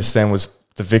touched on just then was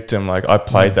the victim. Like, I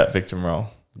played that victim role.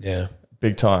 Yeah.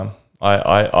 Big time.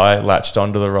 I latched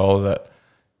onto the role that,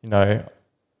 you know,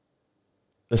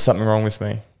 there's something wrong with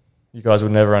me. You guys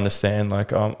would never understand.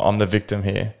 Like, I'm the victim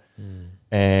here.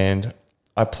 And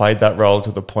I played that role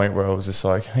to the point where I was just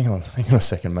like, hang on a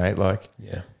second, mate. Like,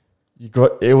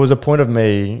 it was a point of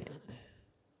me.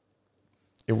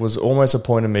 It was almost a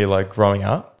point of me like growing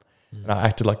up, and I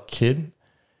acted like a kid,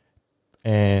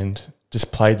 and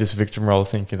just played this victim role,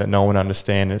 thinking that no one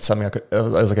understand. It's something it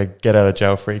was like a get out of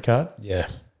jail free card. Yeah,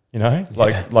 you know,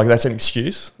 like that's an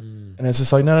excuse, and it's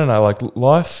just like no. Like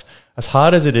life, as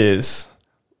hard as it is,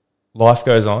 life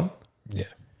goes on. Yeah,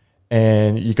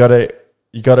 and you got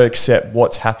to accept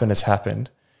what's happened has happened,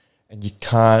 and you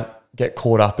can't get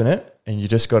caught up in it, and you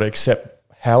just got to accept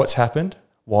how it's happened,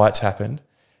 why it's happened,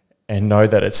 and know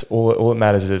that it's all that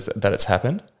matters is that it's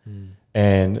happened.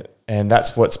 And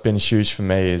that's what's been huge for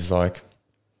me is like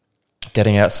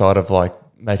getting outside of like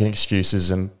making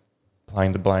excuses and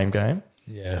playing the blame game.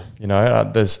 Yeah. You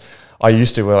know, I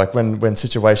used to, like when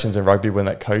situations in rugby, when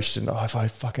that coach didn't, if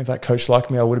that coach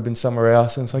liked me, I would have been somewhere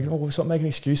else. And it's like, we'll stop making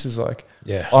excuses. Like,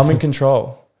 I'm in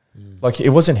control. Like, it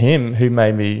wasn't him who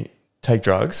made me take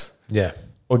drugs. Yeah.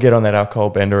 Or get on that alcohol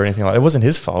bender or anything like that. It wasn't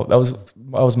his fault. That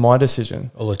was my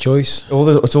decision. All a choice.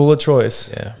 It's all a choice.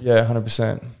 Yeah. Yeah,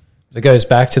 100%. It goes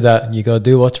back to that. You got to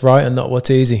do what's right and not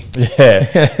what's easy. Yeah.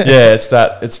 Yeah. It's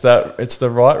the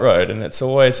right road. And it's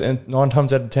always, and 9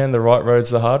 times out of 10, the right road's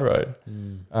the hard road.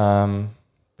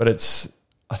 But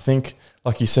I think,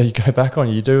 like you say, you go back on,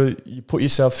 you put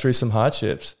yourself through some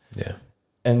hardships. Yeah.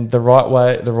 And the right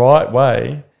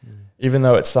way, even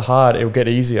though it's the hard, it'll get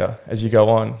easier as you go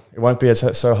on. It won't be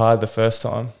so hard the first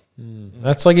time.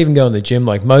 That's like even going to the gym.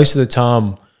 Like most of the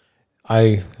time,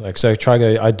 I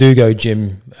do go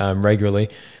gym regularly,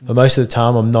 but most of the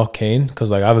time I'm not keen because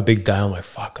like I have a big day. I'm like,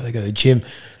 fuck, I gotta go to the gym.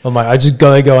 I'm like, I just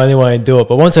gotta go anyway and do it.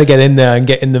 But once I get in there and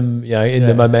get in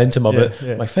the momentum of it,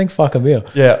 I'm like, thank fuck I'm here.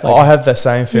 Yeah, like, I have that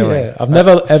same feeling. Yeah, I've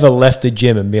never ever left the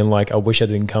gym and been like, I wish I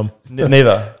didn't come.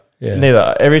 Neither. Yeah.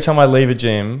 Neither. Every time I leave a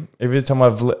gym, every time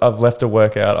I've left a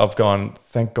workout, I've gone,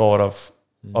 thank God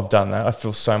I've done that. I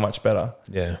feel so much better.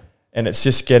 Yeah. And it's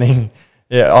just getting,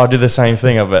 I'll do the same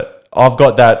thing of it. I've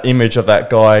got that image of that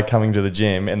guy coming to the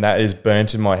gym and that is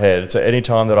burnt in my head. So any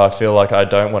time that I feel like I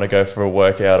don't want to go for a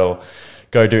workout or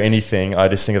go do anything, I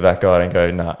just think of that guy and go,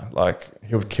 nah, like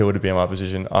he would kill to be in my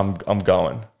position. I'm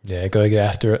going. Yeah, go get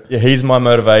after it. Yeah, he's my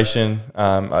motivation.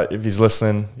 If he's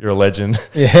listening, you're a legend.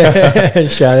 Yeah,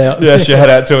 shout out. Yeah, shout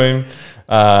out to him.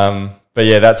 But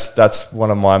yeah, that's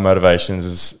one of my motivations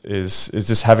is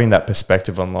just having that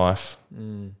perspective on life.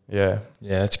 Yeah.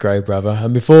 Yeah, that's great, brother.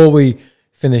 And before we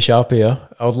finish up here,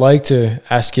 I would like to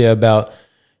ask you about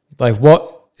like what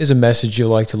is a message you'd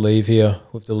like to leave here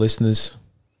with the listeners?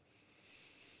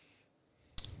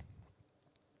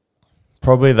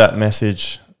 Probably that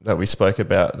message that we spoke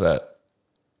about that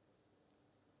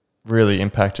really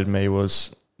impacted me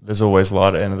was there's always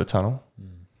light at the end of the tunnel.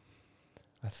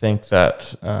 I think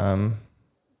that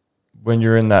when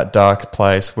you're in that dark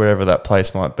place, wherever that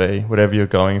place might be, whatever you're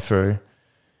going through,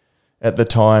 at the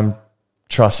time,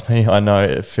 trust me, I know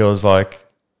it feels like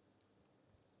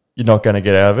you're not going to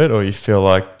get out of it, or you feel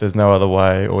like there's no other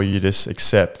way, or you just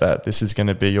accept that this is going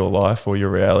to be your life or your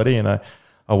reality. And I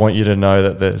want you to know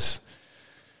that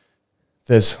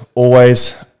there's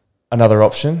always another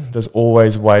option. There's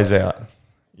always ways out.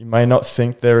 You may not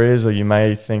think there is, or you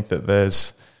may think that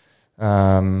there's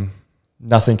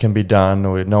nothing can be done,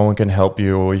 or no one can help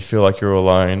you, or you feel like you're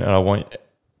alone. And I want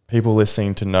people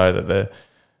listening to know that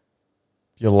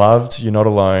you're loved, you're not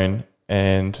alone,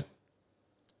 and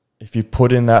if you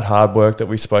put in that hard work that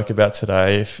we spoke about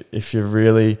today, if you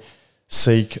really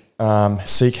seek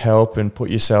help and put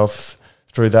yourself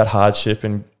through that hardship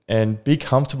and be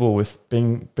comfortable with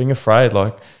being afraid,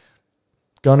 like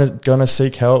gonna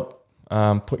seek help,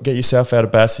 get yourself out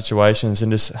of bad situations,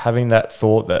 and just having that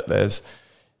thought that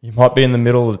you might be in the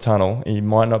middle of the tunnel and you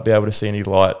might not be able to see any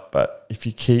light, but if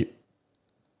you keep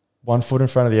one foot in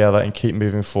front of the other and keep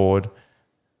moving forward,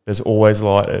 there's always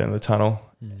light at the end of the tunnel.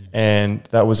 And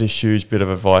that was a huge bit of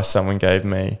advice someone gave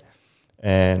me.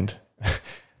 And,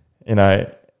 and I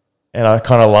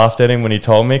kind of laughed at him when he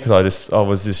told me, because I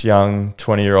was this young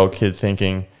 20-year-old kid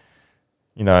thinking,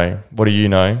 what do you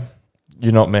know?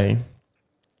 You're not me.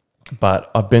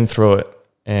 But I've been through it.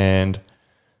 And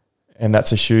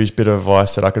that's a huge bit of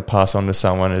advice that I could pass on to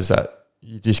someone, is that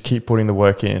you just keep putting the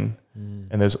work in,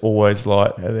 and there's always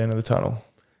light at the end of the tunnel.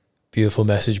 Beautiful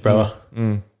message, brother.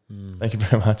 Thank you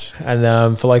very much.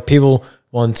 And for people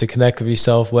want to connect with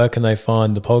yourself, where can they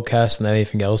find the podcast and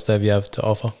anything else that you have to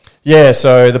offer? Yeah,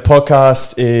 so the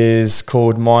podcast is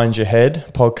called Mind Your Head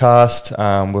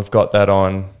Podcast. We've got that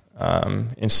on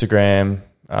Instagram,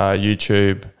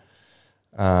 YouTube.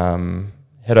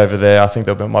 Head over there. I think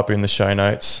there might be in the show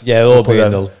notes. Yeah, it'll be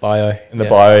in the bio. In the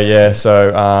bio, yeah.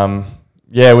 So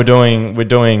we're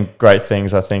doing great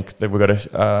things. I think that we've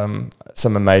got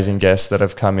some amazing guests that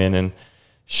have come in and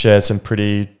shared some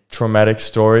pretty traumatic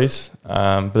stories,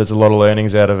 but there's a lot of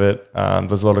learnings out of it.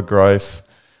 There's a lot of growth,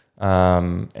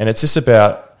 and it's just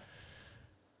about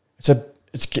the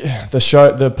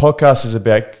podcast is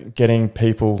about getting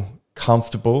people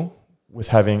comfortable with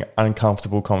having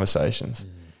uncomfortable conversations,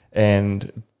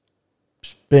 and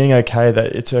being okay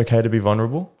that it's okay to be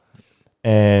vulnerable.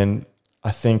 And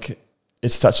I think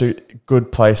it's such a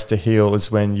good place to heal is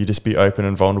when you just be open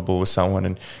and vulnerable with someone,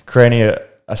 and creating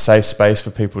a safe space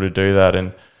for people to do that.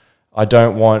 And I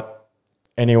don't want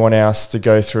anyone else to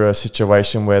go through a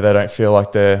situation where they don't feel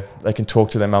like they can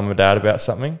talk to their mum or dad about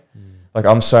something. Like,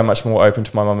 I'm so much more open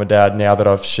to my mum and dad now that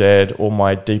I've shared all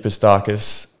my deepest,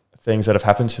 darkest things that have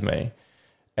happened to me,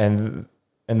 and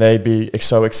they'd be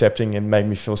so accepting and made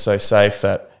me feel so safe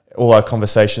that all our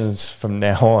conversations from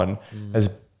now on has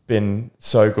been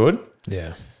so good.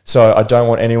 Yeah. So I don't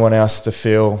want anyone else to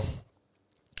feel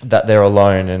that they're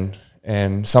alone,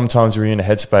 and sometimes when you're in a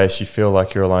headspace, you feel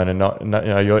like you're alone, and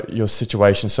not your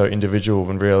situation's so individual,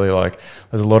 and really, like,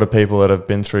 there's a lot of people that have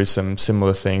been through some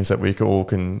similar things that we all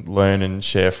can learn and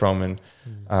share from, and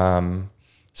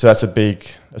so that's a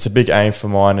big aim for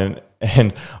mine,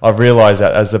 and I've realised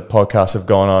that as the podcasts have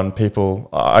gone on,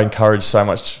 I encourage so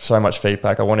much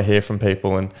feedback. I want to hear from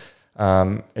people,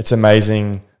 and it's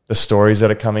amazing the stories that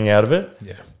are coming out of it.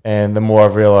 Yeah. And the more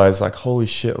I've realised, like, holy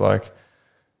shit, like,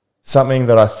 something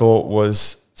that I thought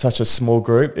was such a small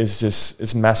group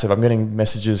it's massive. I'm getting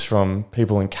messages from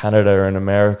people in Canada and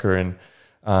America and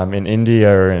in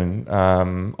India and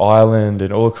Ireland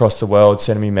and all across the world,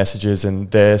 sending me messages and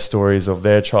their stories of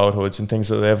their childhoods and things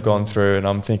that they've gone through. And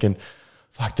I'm thinking,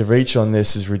 fuck, the reach on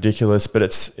this is ridiculous. But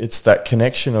it's that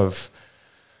connection of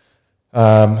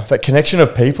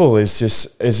people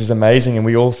is amazing. And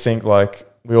we all think like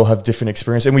we all have different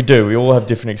experiences, and we do. We all have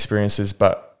different experiences,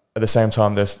 but at the same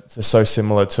time, they're so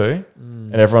similar too,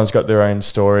 and everyone's got their own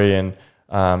story, and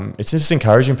it's just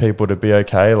encouraging people to be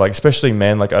okay. Like, especially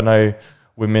men. Like, I know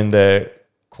women, they're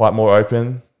quite more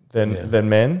open than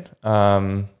men,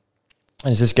 and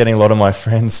it's just getting a lot of my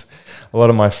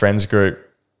friends group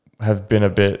have been a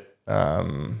bit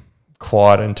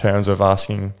quiet in terms of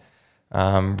asking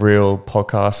real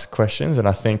podcast questions. And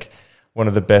I think one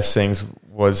of the best things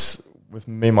was with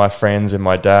me, my friends, and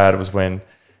my dad was when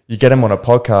you get them on a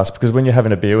podcast, because when you're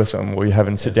having a beer with them or you're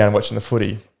having sit down watching the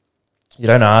footy, you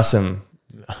don't ask them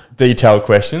detailed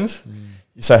questions.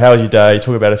 You say, how was your day? You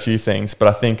talk about a few things. But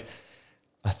I think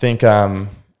a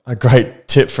great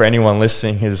tip for anyone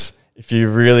listening is, if you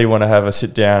really want to have a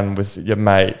sit down with your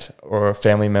mate or a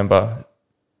family member,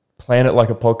 plan it like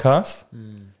a podcast.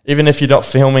 Even if you're not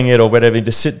filming it or whatever,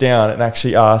 just sit down and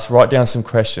actually write down some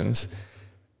questions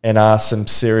and ask some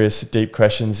serious, deep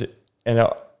questions. And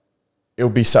it'll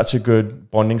be such a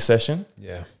good bonding session.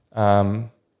 Yeah.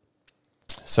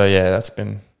 So yeah, that's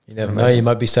been. You never know. You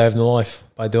might be saving a life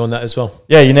by doing that as well.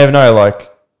 Yeah, you never know. Like,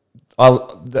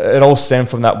 it all stemmed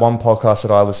from that one podcast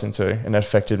that I listened to, and it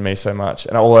affected me so much.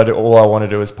 And all I want to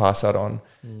do is pass that on.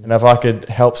 And if I could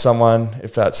help someone,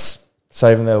 if that's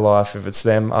saving their life, if it's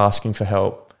them asking for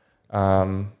help,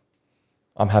 I'm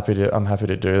happy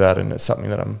to do that, and it's something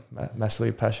that I'm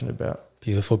massively passionate about.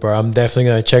 Beautiful, bro. I'm definitely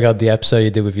going to check out the episode you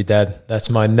did with your dad.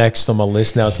 That's my next on my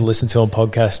list now to listen to on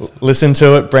podcast. Listen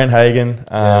to it, Brent Hagen,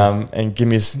 and give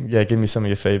me some of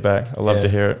your feedback. I love to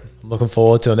hear it. I'm looking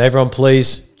forward to it. And everyone,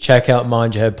 please check out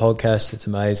Mind Your Head podcast. It's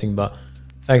amazing. But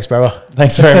thanks, brother.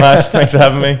 Thanks very much. Thanks for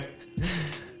having me.